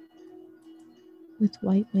with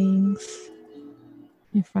white wings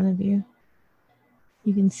in front of you.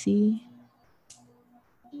 You can see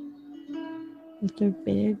that they're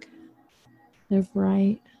big, they're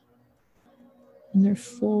bright, and they're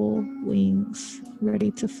full wings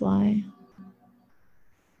ready to fly.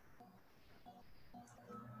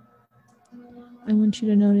 I want you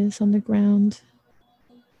to notice on the ground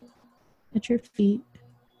at your feet,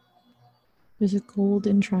 there's a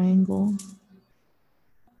golden triangle.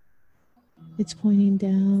 It's pointing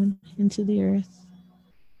down into the earth,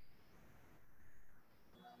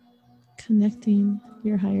 connecting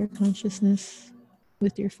your higher consciousness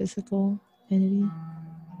with your physical entity.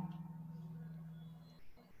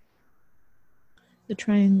 The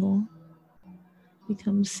triangle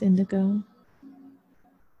becomes indigo,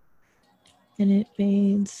 and it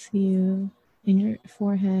bathes you in your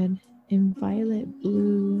forehead in violet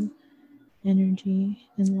blue energy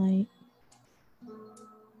and light.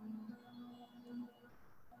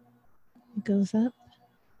 It goes up,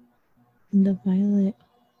 and the violet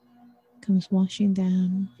comes washing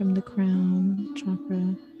down from the crown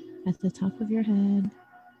chakra at the top of your head,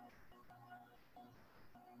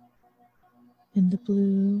 and the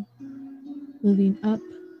blue moving up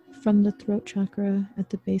from the throat chakra at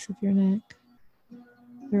the base of your neck.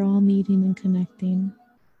 They're all meeting and connecting.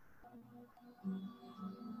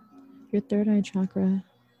 Your third eye chakra,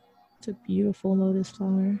 it's a beautiful lotus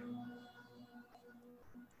flower.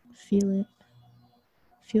 Feel it.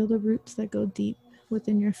 Feel the roots that go deep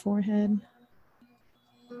within your forehead.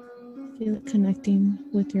 Feel it connecting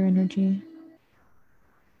with your energy.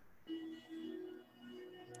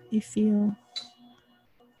 You feel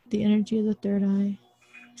the energy of the third eye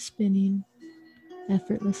spinning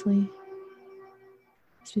effortlessly.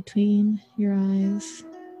 It's between your eyes.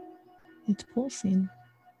 It's pulsing.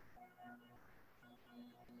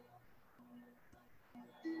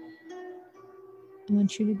 I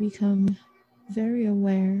want you to become very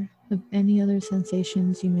aware of any other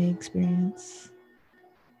sensations you may experience.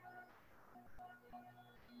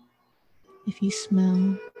 If you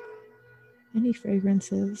smell any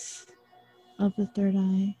fragrances of the third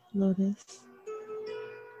eye lotus,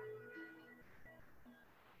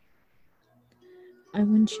 I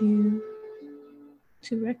want you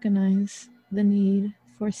to recognize the need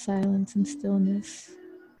for silence and stillness.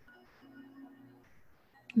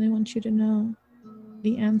 And I want you to know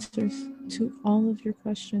the answers to all of your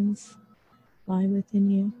questions lie within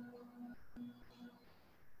you.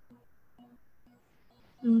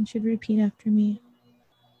 I want you to repeat after me.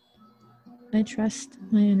 I trust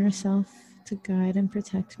my inner self to guide and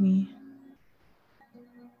protect me.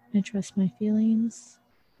 I trust my feelings.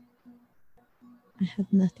 I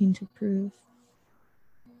have nothing to prove.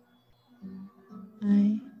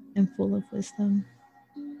 I am full of wisdom.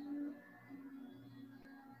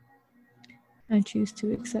 I choose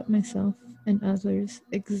to accept myself and others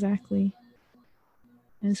exactly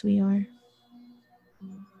as we are.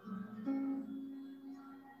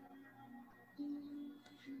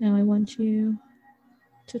 Now I want you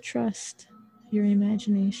to trust your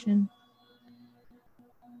imagination.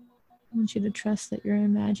 I want you to trust that your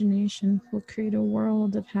imagination will create a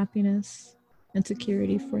world of happiness and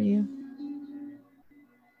security for you,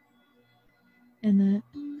 and that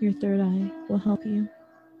your third eye will help you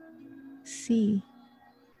see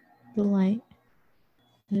the light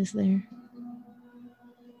that is there.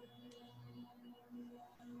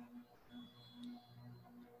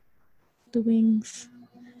 The wings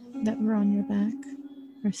that were on your back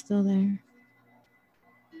are still there.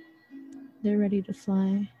 They're ready to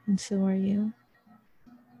fly, and so are you.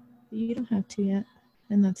 But you don't have to yet,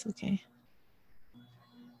 and that's okay.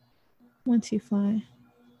 Once you fly,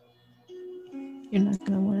 you're not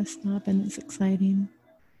going to want to stop, and it's exciting.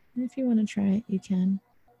 And if you want to try it, you can.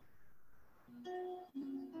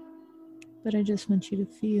 But I just want you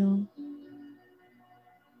to feel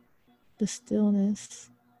the stillness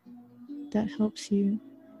that helps you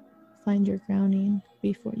find your grounding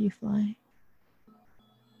before you fly.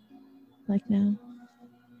 Like now.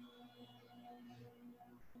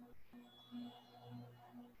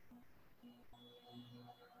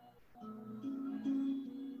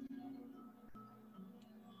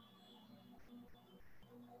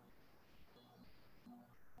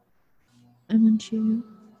 I want you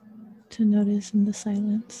to notice in the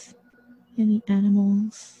silence any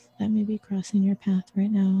animals that may be crossing your path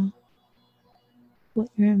right now, what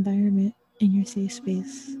your environment in your safe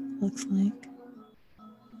space looks like.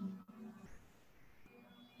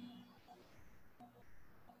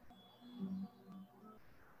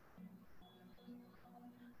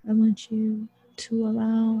 I want you to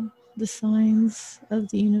allow the signs of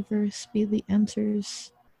the universe be the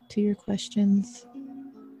answers to your questions.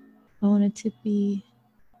 I want it to be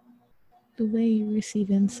the way you receive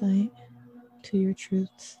insight to your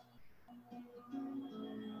truths.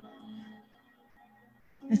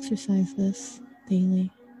 Exercise this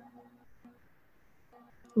daily.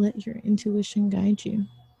 Let your intuition guide you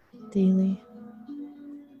daily.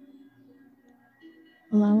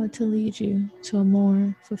 Allow it to lead you to a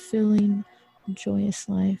more fulfilling, joyous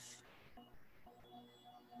life.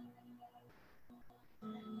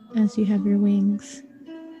 As you have your wings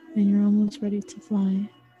and you're almost ready to fly,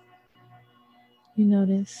 you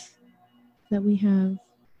notice that we have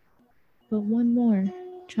but one more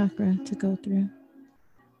chakra to go through.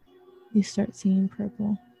 You start seeing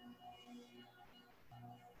purple.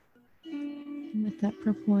 And with that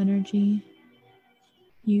purple energy,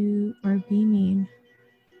 you are beaming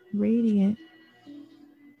radiant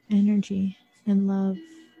energy and love.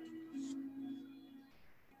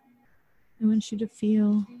 I want you to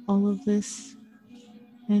feel all of this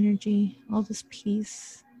energy, all this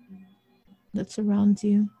peace that surrounds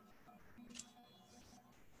you.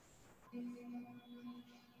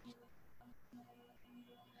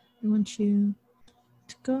 want you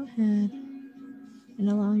to go ahead and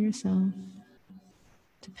allow yourself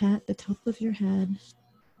to pat the top of your head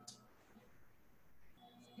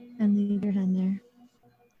and leave your hand there.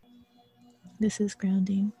 This is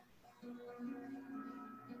grounding.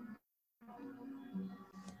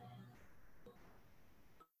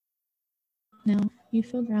 Now you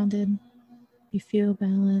feel grounded, you feel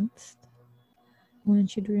balanced. I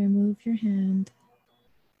want you to remove your hand,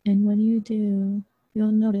 and when you do,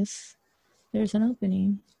 you'll notice there's an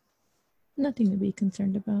opening. Nothing to be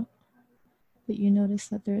concerned about, but you notice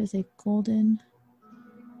that there is a golden,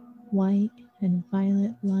 white, and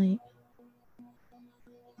violet light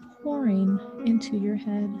pouring into your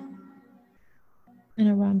head and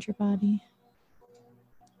around your body.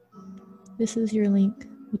 This is your link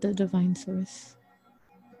with the divine source.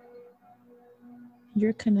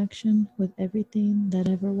 Your connection with everything that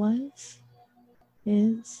ever was,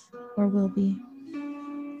 is, or will be.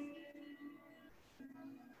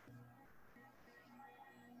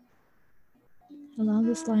 Allow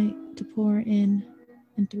this light to pour in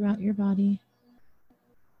and throughout your body,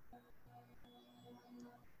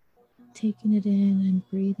 taking it in and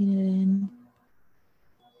breathing it in,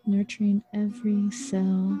 nurturing every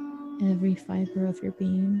cell, every fiber of your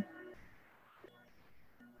being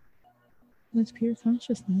with pure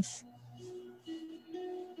consciousness.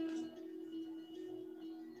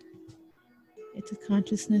 It's a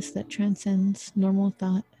consciousness that transcends normal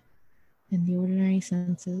thought and the ordinary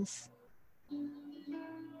senses.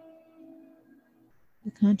 The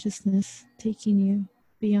consciousness taking you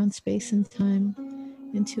beyond space and time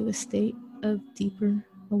into a state of deeper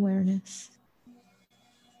awareness.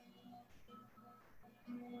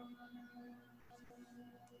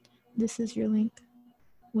 This is your link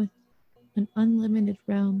with an unlimited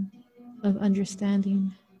realm of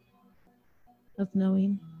understanding, of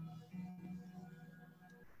knowing.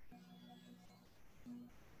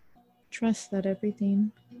 Trust that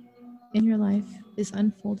everything in your life is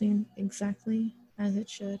unfolding exactly as it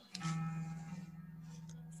should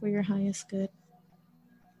for your highest good.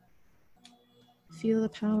 Feel the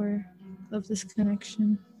power of this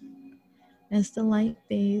connection as the light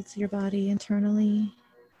bathes your body internally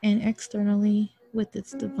and externally with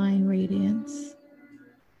its divine radiance.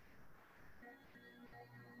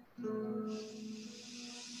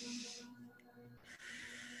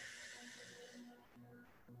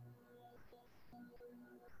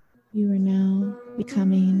 You are now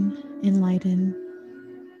becoming enlightened.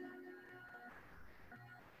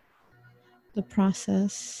 The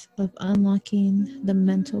process of unlocking the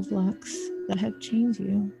mental blocks that have chained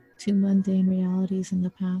you to mundane realities in the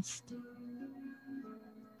past.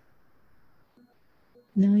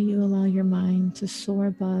 Now you allow your mind to soar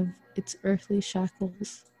above its earthly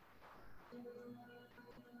shackles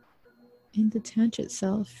and detach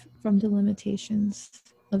itself from the limitations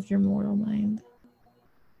of your mortal mind.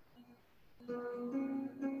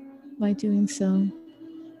 By doing so,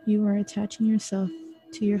 you are attaching yourself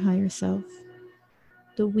to your higher self.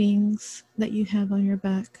 The wings that you have on your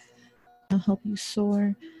back now help you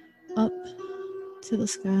soar up to the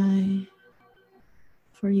sky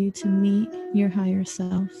for you to meet your higher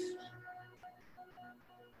self.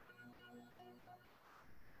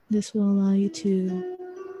 This will allow you to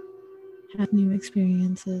have new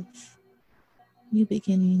experiences, new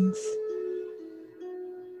beginnings,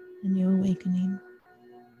 a new awakening.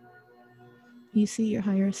 You see your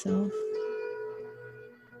higher self,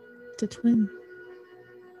 the twin,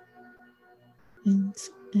 and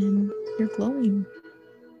you're glowing.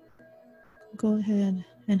 Go ahead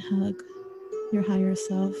and hug your higher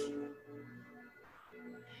self.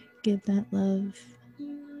 Give that love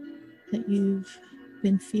that you've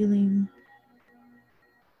been feeling.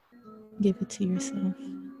 Give it to yourself.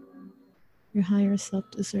 Your higher self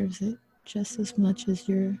deserves it just as much as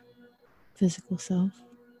your physical self.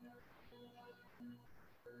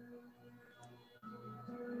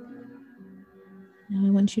 Now I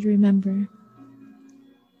want you to remember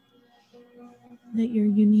that you're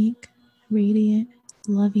unique, radiant,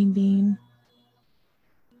 loving being.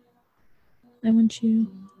 I want you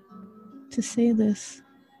to say this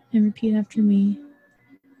and repeat after me.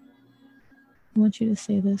 I want you to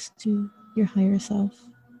say this to your higher self.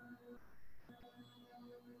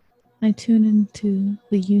 I tune into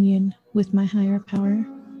the union with my higher power.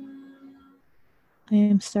 I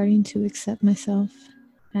am starting to accept myself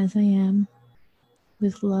as I am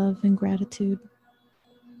with love and gratitude.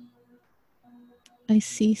 I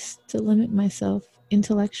cease to limit myself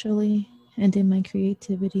intellectually and in my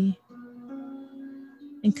creativity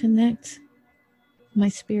and connect my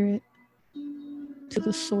spirit to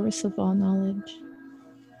the source of all knowledge.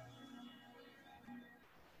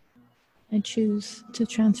 I choose to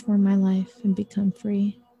transform my life and become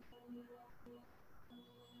free.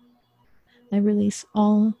 I release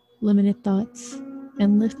all limited thoughts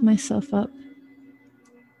and lift myself up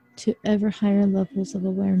to ever higher levels of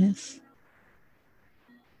awareness.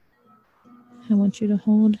 I want you to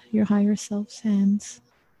hold your higher self's hands,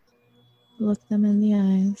 look them in the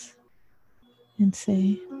eyes, and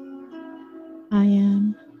say, I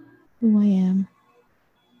am who I am.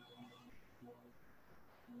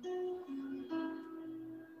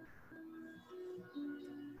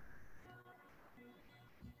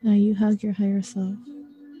 Now you hug your higher self.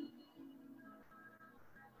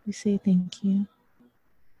 You say thank you.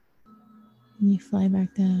 And you fly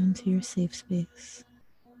back down to your safe space,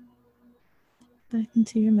 back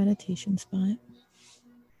into your meditation spot.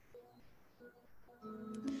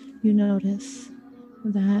 You notice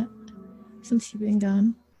that since you've been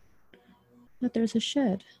gone, that there's a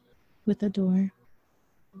shed with a door.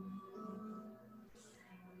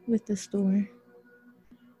 With this door,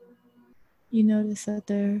 you notice that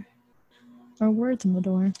there are words on the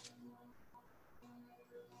door.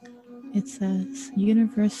 It says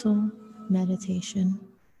Universal Meditation.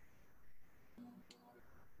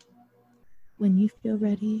 When you feel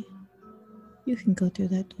ready, you can go through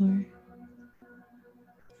that door,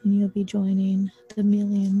 and you'll be joining the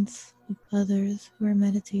millions of others who are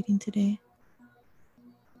meditating today.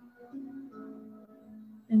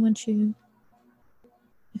 I want you,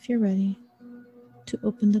 if you're ready, to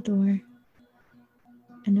open the door,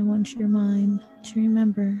 and I want your mind to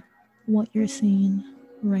remember what you're seeing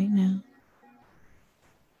right now.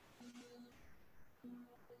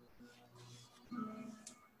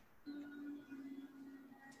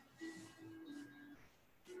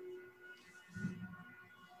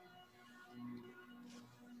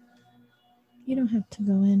 You don't have to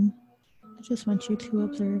go in. I just want you to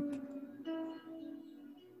observe.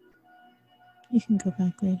 You can go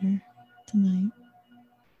back later tonight.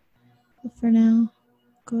 But for now,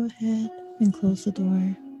 go ahead and close the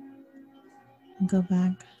door and go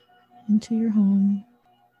back into your home,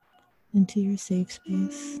 into your safe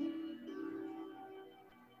space.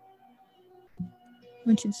 I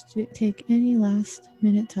want you to take any last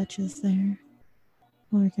minute touches there,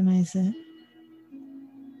 organize it,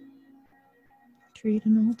 create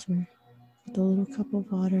an altar with a little cup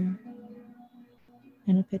of water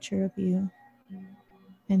and a picture of you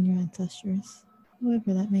and your ancestors,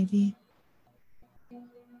 whoever that may be.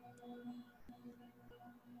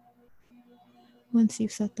 Once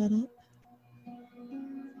you've set that up,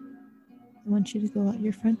 I want you to go out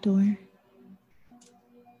your front door,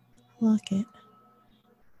 lock it,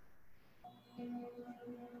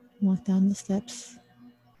 walk down the steps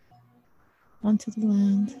onto the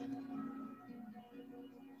land.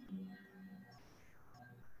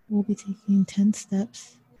 We'll be taking 10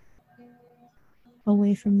 steps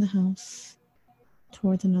away from the house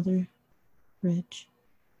towards another bridge.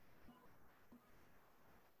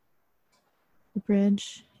 The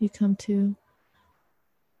bridge you come to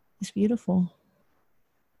is beautiful.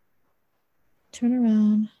 Turn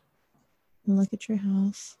around and look at your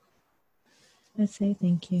house and say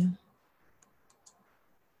thank you.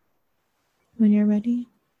 When you're ready,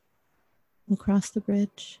 we'll cross the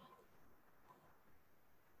bridge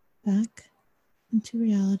back into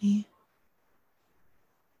reality.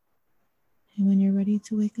 And when you're ready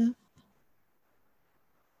to wake up,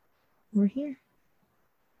 we're here.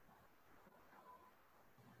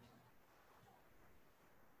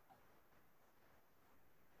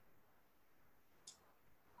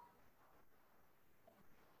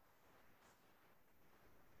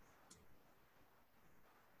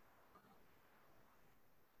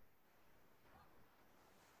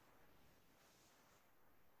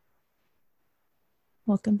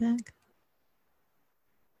 Welcome back.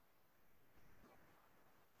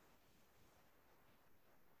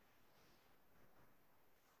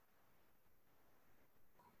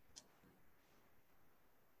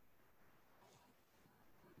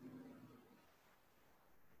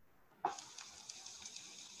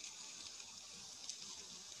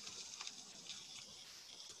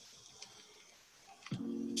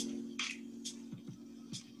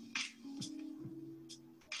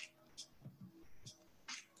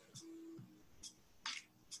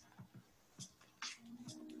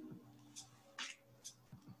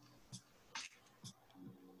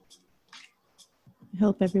 I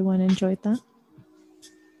hope everyone enjoyed that.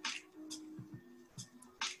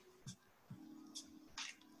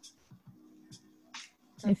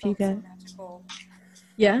 That If you felt so get, magical.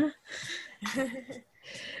 yeah,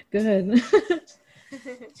 good.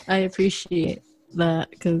 I appreciate that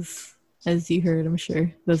because, as you heard, I'm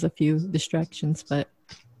sure there's a few distractions, but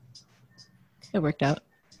It worked out,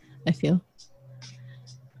 I feel.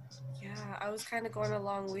 Yeah, I was kind of going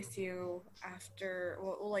along with you after,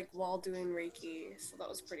 well, like while doing Reiki, so that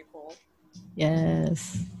was pretty cool.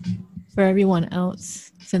 Yes. For everyone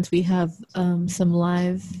else, since we have some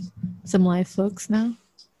live folks now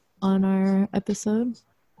on our episode,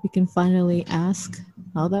 we can finally ask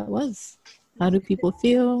how that was. How do people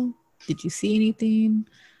feel? Did you see anything?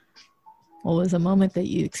 What was a moment that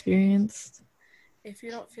you experienced? If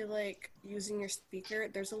you don't feel like using your speaker,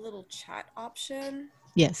 there's a little chat option.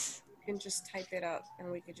 Yes. You can just type it up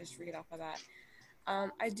and we could just read off of that.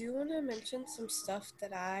 I do want to mention some stuff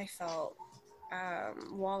that I felt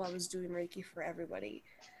while I was doing Reiki for everybody.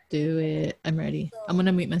 Do it. I'm ready. I'm going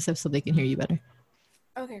to mute myself so they can hear you better.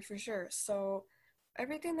 Okay, for sure. So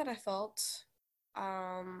everything that I felt,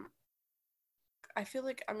 I feel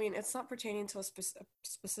like, I mean, it's not pertaining to a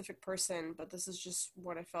specific person, but this is just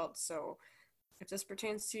what I felt. So if this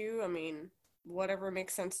pertains to you, I mean, whatever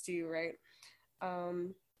makes sense to you, right?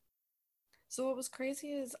 So what was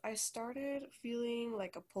crazy is I started feeling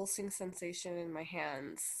like a pulsing sensation in my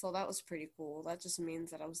hands. So that was pretty cool. That just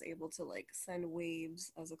means that I was able to like send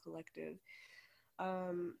waves as a collective.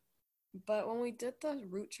 Um, but when we did the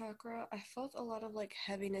root chakra, I felt a lot of like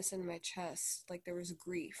heaviness in my chest, like there was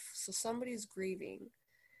grief. So somebody's grieving.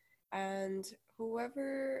 And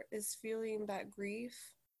whoever is feeling that grief,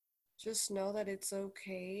 just know that it's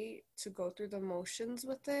okay to go through the motions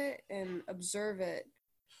with it and observe it,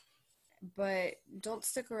 but don't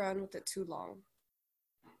stick around with it too long.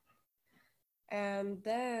 And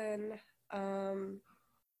then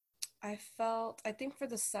I think for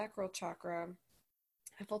the sacral chakra,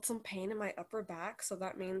 I felt some pain in my upper back. So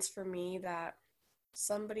that means for me that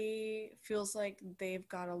somebody feels like they've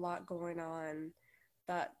got a lot going on,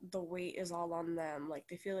 that the weight is all on them. Like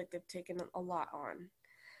they feel like they've taken a lot on.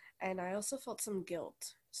 And I also felt some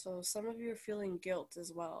guilt. So some of you are feeling guilt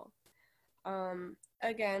as well.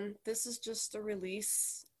 Again, this is just a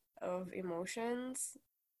release of emotions.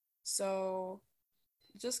 So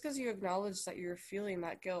just because you acknowledge that you're feeling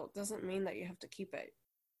that guilt doesn't mean that you have to keep it.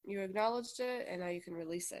 You acknowledged it and now you can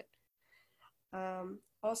release it.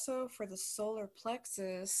 Also, for the solar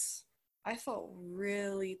plexus, I felt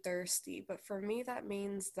really thirsty, but for me, that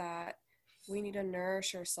means that we need to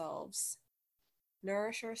nourish ourselves,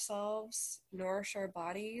 nourish our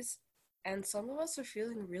bodies. And some of us are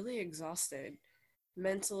feeling really exhausted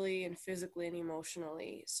mentally and physically and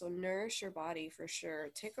emotionally. So, nourish your body for sure.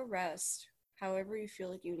 Take a rest, however you feel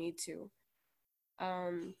like you need to.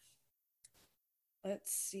 Um,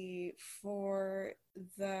 let's see, for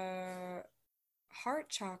the heart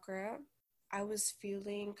chakra, I was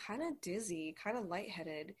feeling kind of dizzy, kind of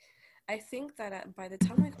lightheaded. I think that by the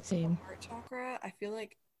time we got to the heart chakra, I feel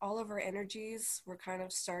like all of our energies were kind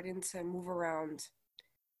of starting to move around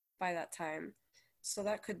by that time. So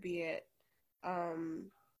that could be it.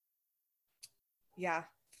 Yeah,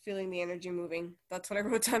 feeling the energy moving. That's what I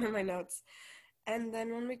wrote down in my notes. And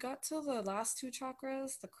then when we got to the last two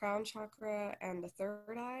chakras, the crown chakra and the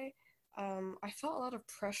third eye, I felt a lot of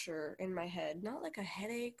pressure in my head. Not like a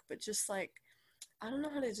headache, but just like, I don't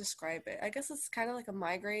know how to describe it. I guess it's kind of like a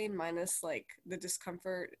migraine minus like the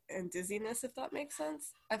discomfort and dizziness, if that makes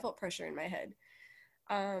sense. I felt pressure in my head.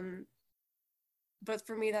 But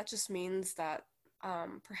for me, that just means that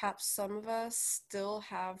perhaps some of us still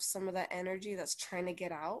have some of that energy that's trying to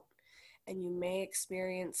get out, and you may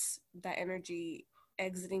experience that energy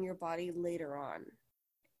exiting your body later on.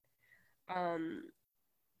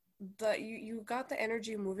 You got the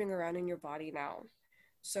energy moving around in your body now.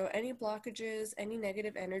 So any blockages, any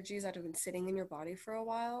negative energies that have been sitting in your body for a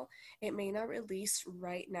while, it may not release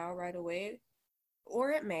right now, right away,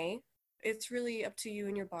 or it may. It's really up to you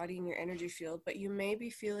and your body and your energy field, but you may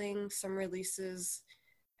be feeling some releases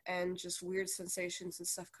and just weird sensations and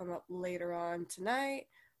stuff come up later on tonight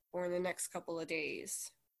or in the next couple of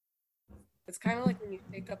days. It's kind of like when you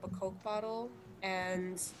pick up a Coke bottle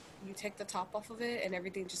and you take the top off of it and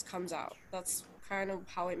everything just comes out. That's kind of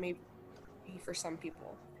how it may be for some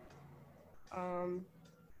people.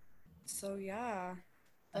 So yeah,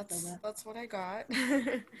 that's what I got.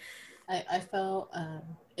 I felt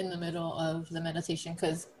in the middle of the meditation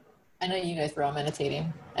because I know you guys were all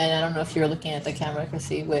meditating, and I don't know if you were looking at the camera,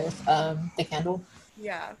 Chrissy, with the candle.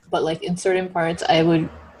 Yeah. But like in certain parts, I would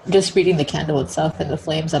just reading the candle itself and the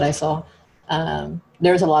flames that I saw.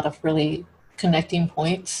 There's a lot of really connecting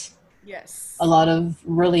points. Yes. A lot of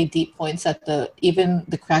really deep points at even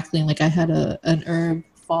the crackling. Like I had an herb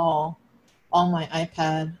fall on my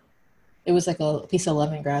iPad. It was like a piece of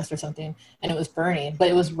lemongrass or something, and it was burning. But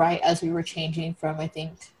it was right as we were changing from, I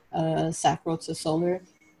think, sacral to solar.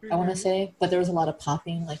 I want to say, but there was a lot of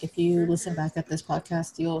popping. Like if you listen back at this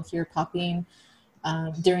podcast, you'll hear popping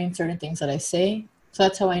during certain things that I say. So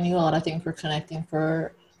that's how I knew a lot of things were connecting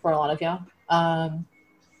for a lot of y'all.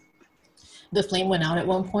 The flame went out at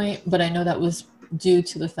one point, but I know that was due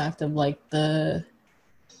to the fact of like the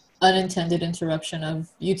unintended interruption of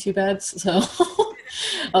YouTube ads. So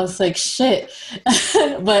I was like, shit.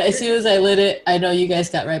 But as soon as I lit it, I know you guys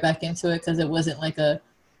got right back into it because it wasn't like a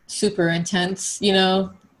super intense, you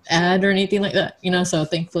know, ad or anything like that, you know, so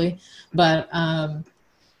thankfully. But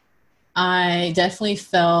I definitely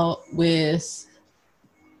felt with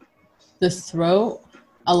the throat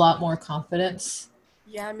a lot more confidence.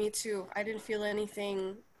 Yeah, me too. I didn't feel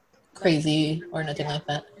anything crazy or nothing like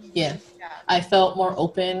that. Yeah. I felt more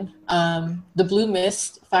open. The blue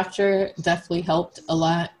mist factor definitely helped a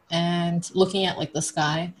lot, and looking at like the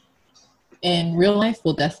sky in real life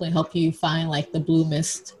will definitely help you find like the blue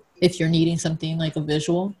mist if you're needing something like a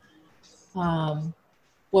visual. When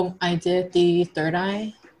I did the third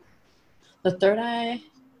eye, I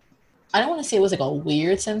don't want to say it was like a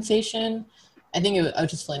weird sensation. I think I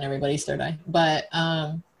was just feeling everybody's third eye, but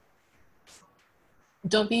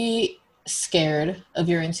don't be scared of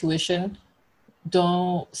your intuition.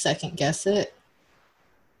 Don't second guess it.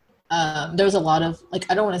 There was a lot of like,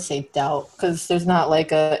 I don't want to say doubt because there's not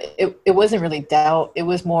like it wasn't really doubt. It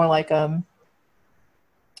was more like how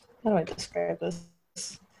do I describe this?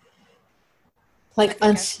 Like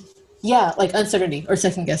like uncertainty or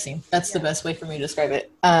second guessing. That's the best way for me to describe it.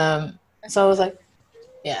 So I was like,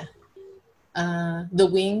 yeah. The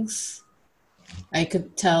wings, I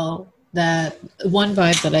could tell that one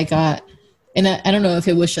vibe that I got, and I don't know if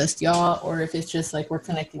it was just y'all or if it's just like we're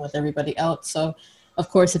connecting with everybody else. So of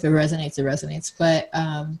course, if it resonates, it resonates. But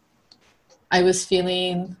I was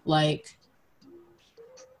feeling like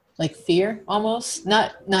fear almost,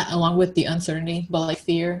 not along with the uncertainty, but like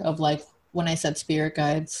fear of like when I said spirit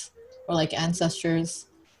guides or like ancestors.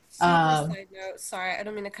 Side note, sorry, I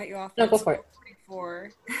don't mean to cut you off. No, go for it.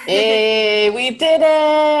 44. Hey, we did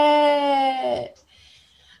it!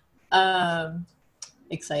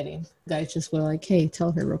 Exciting. Guys just were like, hey,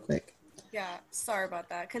 tell her real quick. Yeah, sorry about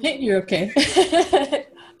that. You're okay.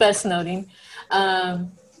 Best noting.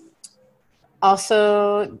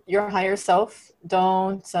 Also, your higher self,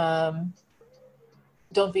 don't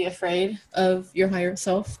be afraid of your higher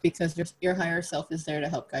self because your higher self is there to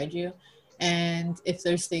help guide you. And if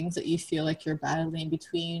there's things that you feel like you're battling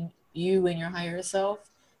between you and your higher self,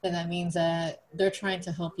 then that means that they're trying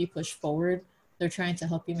to help you push forward. They're trying to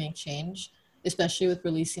help you make change, especially with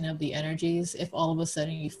releasing of the energies. If all of a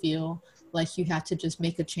sudden you feel like you have to just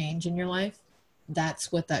make a change in your life,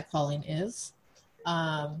 that's what that calling is.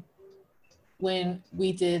 When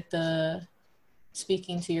we did the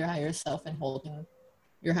speaking to your higher self and holding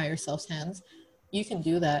your higher self's hands, you can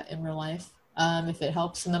do that in real life. If it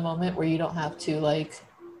helps in the moment where you don't have to like,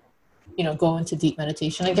 you know, go into deep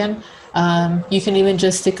meditation again. You can even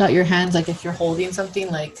just stick out your hands. Like if you're holding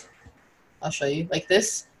something, like I'll show you like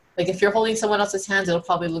this, like if you're holding someone else's hands, it'll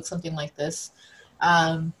probably look something like this.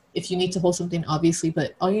 If you need to hold something, obviously,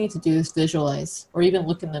 but all you need to do is visualize or even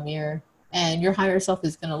look in the mirror, and your higher self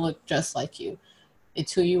is going to look just like you.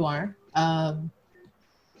 It's who you are.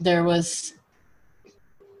 There was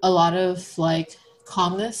a lot of like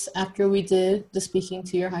calmness after we did the speaking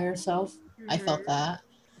to your higher self. I felt that.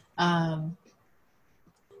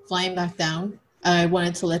 Flying back down, I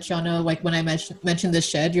wanted to let y'all know, like when I mentioned the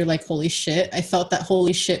shed, you're like, holy shit. I felt that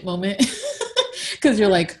holy shit moment because you're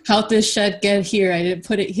like, how'd this shed get here? I didn't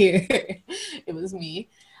put it here. It was me.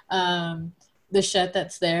 The shed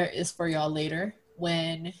that's there is for y'all later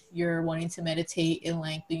when you're wanting to meditate in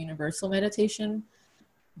like the universal meditation,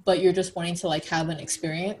 but you're just wanting to like have an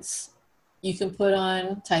experience. You can put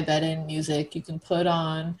on Tibetan music. You can put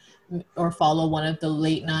on or follow one of the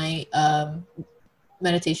late night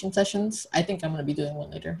meditation sessions. I think I'm going to be doing one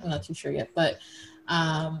later. I'm not too sure yet, but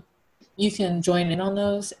you can join in on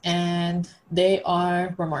those, and they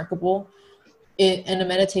are remarkable. In a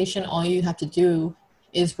meditation, all you have to do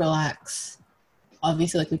is relax,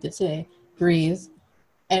 obviously like we did today, breathe,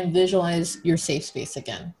 and visualize your safe space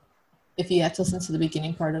again. If you have to listen to the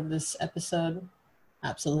beginning part of this episode,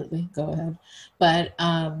 absolutely, go ahead. But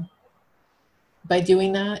by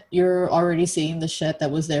doing that, you're already seeing the shed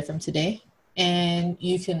that was there from today, and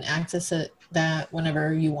you can access that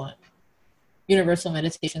whenever you want. Universal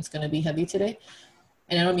meditation is going to be heavy today,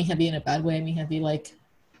 and I don't mean heavy in a bad way. I mean heavy like,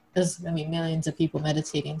 millions of people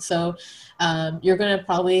meditating. So you're going to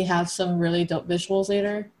probably have some really dope visuals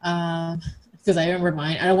later. Because I remember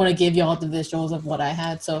mine. I don't want to give y'all the visuals of what I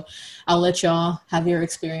had, so I'll let y'all have your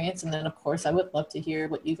experience, and then of course I would love to hear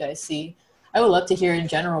what you guys see. I would love to hear in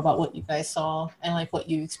general about what you guys saw and like what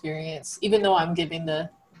you experienced. Even though I'm giving the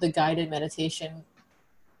guided meditation,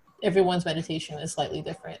 everyone's meditation is slightly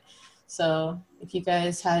different. So if you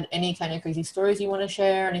guys had any kind of crazy stories you want to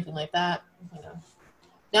share, anything like that, you know,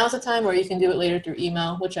 now's the time, or you can do it later through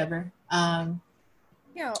email, whichever.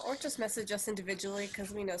 Yeah, or just message us individually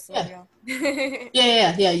because we know some Yeah. of y'all.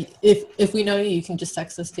 Yeah. If we know you, you can just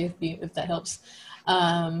text us too if that helps.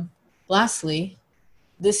 Lastly,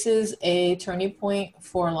 this is a turning point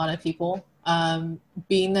for a lot of people.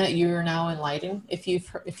 Being that you're now enlightened, if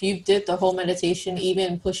you did the whole meditation,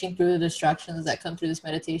 even pushing through the distractions that come through this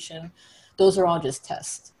meditation, those are all just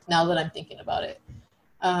tests. Now that I'm thinking about it,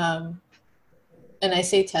 and I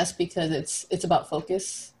say test because it's about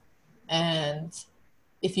focus, and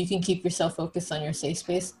if you can keep yourself focused on your safe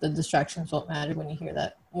space, the distractions won't matter when you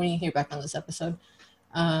hear back on this episode.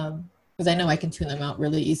 Because I know I can tune them out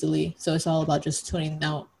really easily. So it's all about just tuning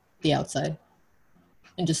out the outside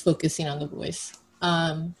and just focusing on the voice.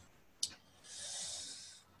 I'm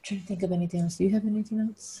trying to think of anything else. Do you have anything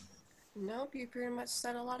else? Nope, you pretty much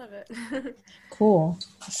said a lot of it. Cool.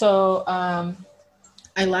 So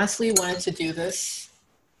I lastly wanted to do this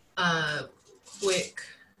quick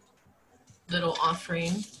little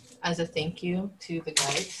offering as a thank you to the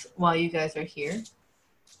guides while you guys are here.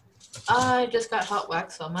 I just got hot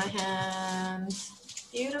wax on my hands.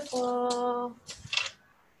 Beautiful.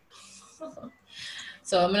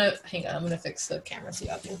 So I'm gonna fix the camera so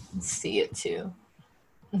y'all can see it too.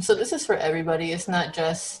 And so this is for everybody. It's not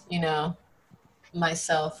just, you know,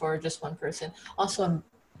 myself or just one person. Also, I'm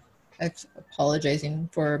apologizing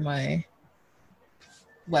for my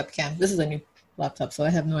webcam. This is a new laptop, so I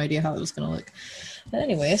have no idea how it was gonna look. But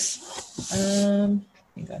anyways, hang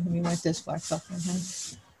on, let me wipe this wax off my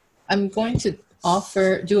hand. I'm going to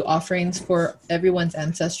do offerings for everyone's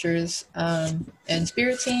ancestors and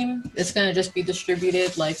spirit team. It's going to just be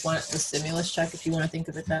distributed like the stimulus check, if you want to think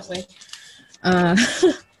of it that way.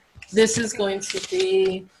 This is going to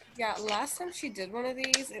be... Yeah, last time she did one of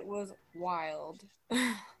these, it was wild.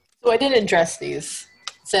 So I didn't dress these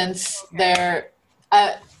since they're...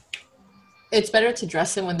 it's better to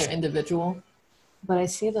dress them when they're individual. But I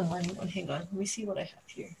see them when... Hang on, let me see what I have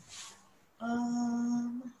here.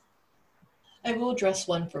 I will dress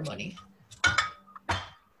one for money.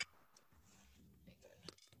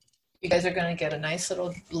 You guys are going to get a nice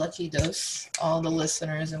little lucky dose, all the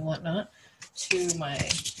listeners and whatnot, to my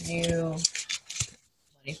new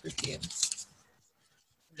money perfume.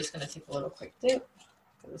 I'm just going to take a little quick dip.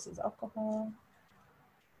 This is alcohol.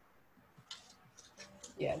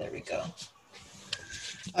 Yeah, there we go.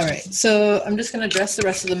 All right, so I'm just going to dress the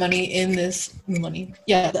rest of the money in this money.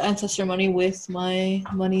 Yeah, the ancestor money with my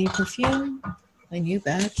money perfume, my new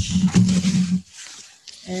batch.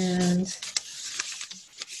 And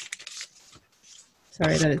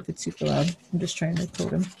sorry that it's super loud. I'm just trying to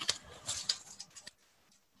code them. Get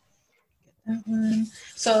that one.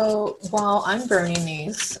 So while I'm burning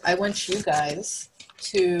these, I want you guys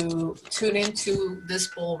to tune into this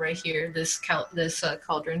bowl right here, this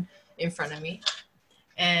cauldron in front of me.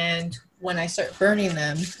 And when I start burning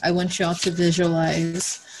them, I want y'all to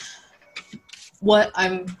visualize what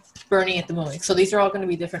I'm burning at the moment. So these are all going to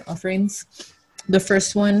be different offerings. The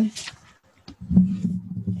first one,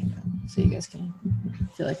 so you guys can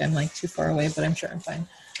feel like I'm like too far away, but I'm sure I'm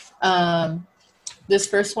fine. This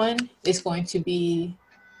first one is going to be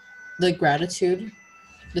the gratitude,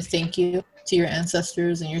 the thank you to your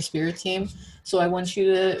ancestors and your spirit team. So I want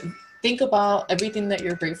you to think about everything that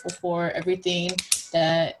you're grateful for, everything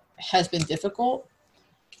that has been difficult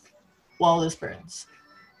while this burns.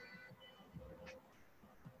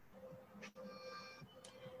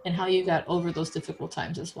 And how you got over those difficult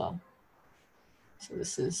times as well. So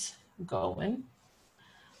this is going,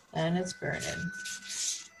 and it's burning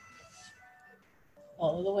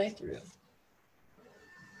all the way through.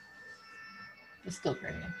 It's still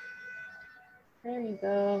burning. There you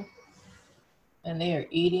go. And they are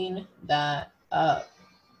eating that up.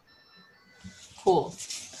 Cool.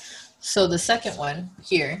 So the second one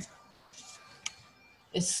here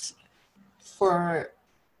is for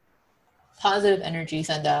positive energy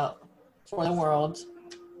send out for the world.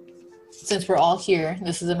 Since we're all here,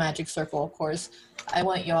 this is a magic circle, of course. I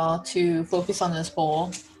want y'all to focus on this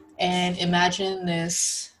bowl and imagine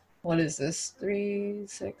this. What is this? 3,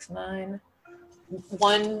 6, 9,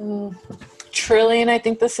 1 trillion, I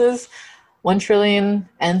think this is. $1 trillion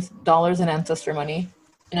dollars in ancestor money.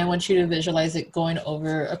 And I want you to visualize it going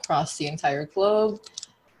over across the entire globe,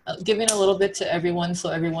 giving a little bit to everyone so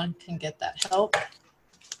everyone can get that help,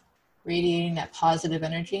 radiating that positive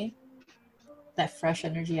energy, that fresh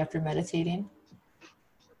energy after meditating.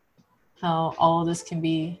 how all of this can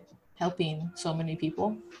be helping so many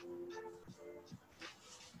people.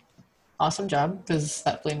 Awesome job, because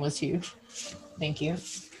that flame was huge. Thank you.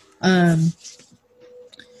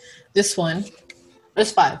 This one,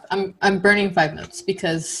 there's 5. I'm burning 5 notes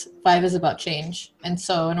because 5 is about change, and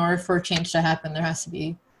so in order for change to happen, there has to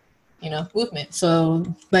be, movement. So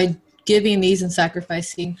by giving these and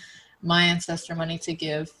sacrificing my ancestor money to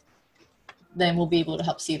give, then we'll be able to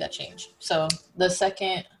help see that change. So the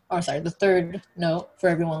third note for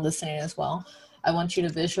everyone listening as well, I want you to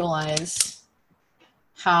visualize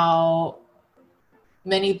how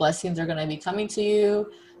many blessings are going to be coming to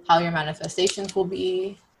you, how your manifestations will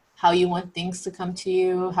be, how you want things to come to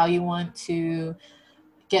you, how you want to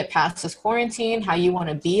get past this quarantine, how you want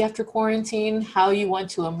to be after quarantine, how you want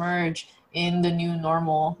to emerge in the new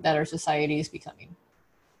normal that our society is becoming.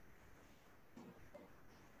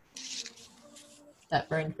 That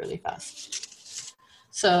burned really fast.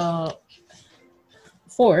 So,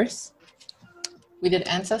 4th, we did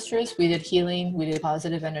ancestors, we did healing, we did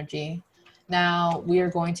positive energy. Now we are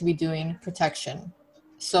going to be doing protection.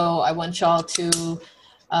 So I want y'all to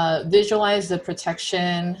visualize the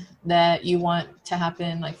protection that you want to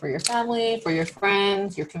happen, like for your family, for your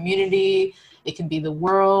friends, your community. It can be the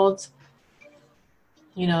world,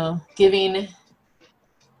 giving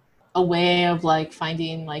a way of like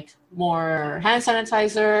finding like more hand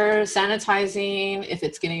sanitizer, sanitizing, if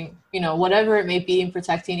it's getting, whatever it may be, in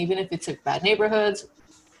protecting, even if it's like bad neighborhoods,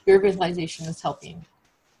 your visualization is helping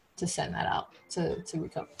to send that out, to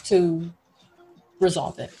recover, to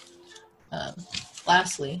resolve it.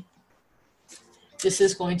 Lastly, this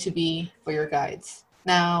is going to be for your guides.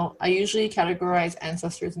 Now, I usually categorize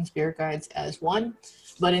ancestors and spirit guides as one,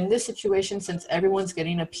 but in this situation, since everyone's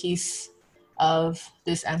getting a piece of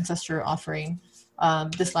this ancestor offering,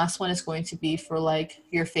 this last one is going to be for like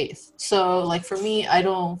your faith. So like for me, I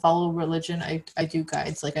don't follow religion. I do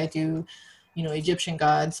guides, like I do, Egyptian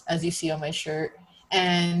gods, as you see on my shirt,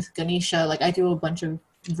 and Ganesha, like I do a bunch of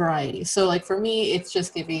variety. So like for me, it's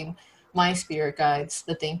just giving my spirit guides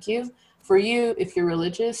the thank you. For you, if you're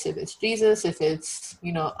religious, if it's Jesus, if it's,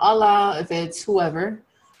 Allah, if it's whoever,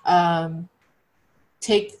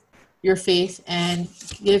 take your faith and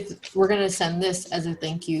we're going to send this as a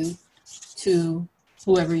thank you to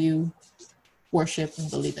whoever you worship and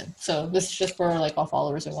believe in. So this is just for like all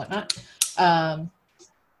followers and whatnot.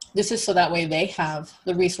 This is so that way they have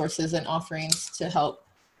the resources and offerings to help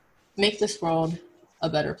make this world a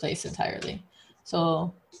better place entirely.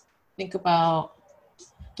 So think about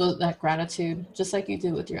that gratitude, just like you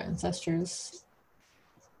do with your ancestors.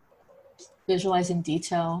 Visualize in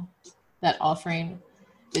detail that offering.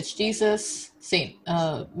 It's Jesus, Saint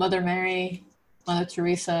Mother Mary, Mother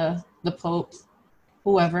Teresa, the Pope,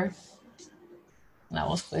 whoever. That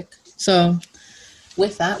was quick. So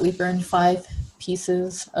with that, we burned 5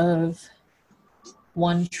 pieces of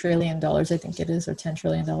 $1 trillion, I think it is, or $10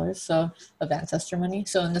 trillion, so of ancestor money.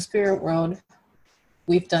 So in the spirit world,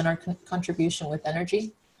 we've done our contribution with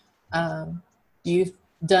energy. You've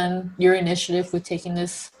done your initiative with taking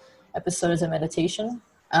this episode as a meditation.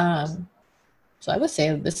 So I would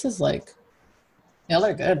say this is like, y'all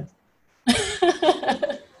are good.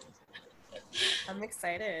 I'm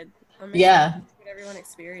excited. Yeah. What everyone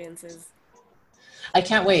experiences. I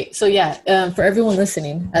can't wait. So yeah, for everyone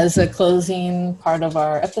listening, as a closing part of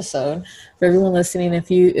our episode, for everyone listening, if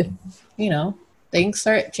things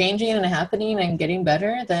start changing and happening and getting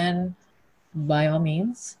better, then by all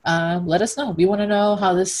means, let us know. We want to know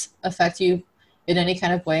how this affects you in any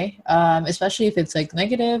kind of way, especially if it's like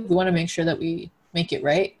negative. We want to make sure that we make it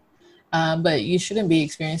right. But you shouldn't be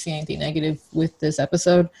experiencing anything negative with this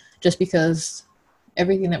episode, just because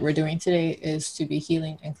everything that we're doing today is to be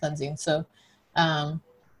healing and cleansing. So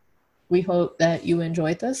we hope that you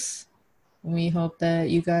enjoyed this. We hope that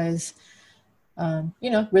you guys,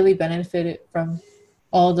 really benefited from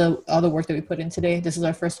all the work that we put in today. This is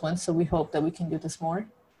our first one, so we hope that we can do this more.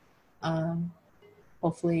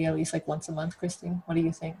 Hopefully at least like once a month. Christine, what do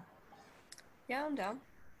you think? Yeah, I'm down.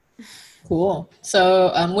 Cool.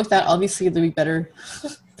 So with that, obviously there'll be better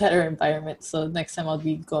environment. So next time I'll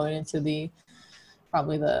be going into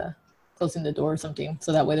probably the closing the door or something,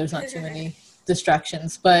 so that way there's not too many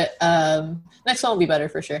distractions. But next one will be better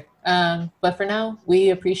for sure. But for now, we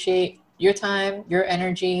appreciate your time, your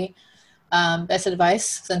energy. Best advice,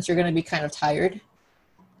 since you're going to be kind of tired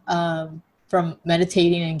from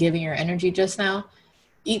meditating and giving your energy just now,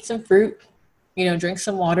 eat some fruit, drink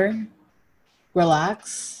some water,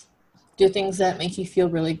 relax, do things that make you feel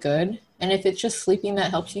really good. And if it's just sleeping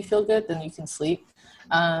that helps you feel good, then you can sleep.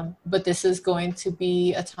 But this is going to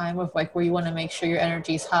be a time of like where you want to make sure your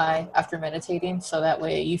energy is high after meditating, so that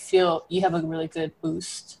way you feel you have a really good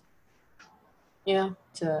boost, you know,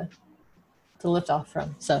 to lift off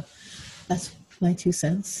from. So that's my 2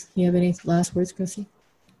 cents. You have any last words, Chrissy?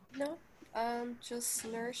 No, just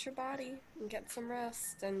nourish your body and get some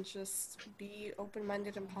rest and just be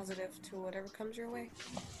open-minded and positive to whatever comes your way.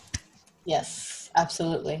 Yes,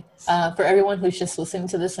 absolutely. For everyone who's just listening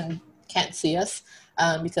to this and can't see us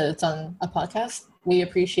because it's on a podcast, we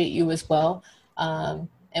appreciate you as well.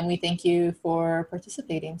 And we thank you for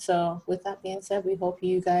participating. So with that being said, we hope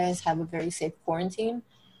you guys have a very safe quarantine.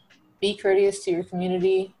 Be courteous to your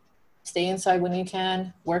community. Stay inside when you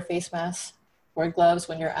can. Wear face masks. Wear gloves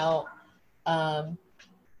when you're out.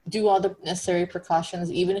 Do all the necessary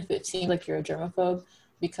precautions, even if it seems like you're a germaphobe,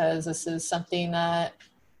 because this is something that,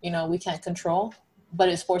 you know, we can't control, but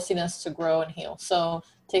it's forcing us to grow and heal. So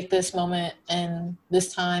take this moment and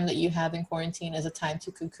this time that you have in quarantine as a time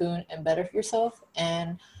to cocoon and better yourself.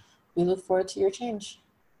 And we look forward to your change.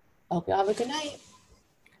 I hope y'all have a good night.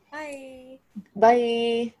 Bye.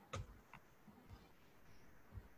 Bye.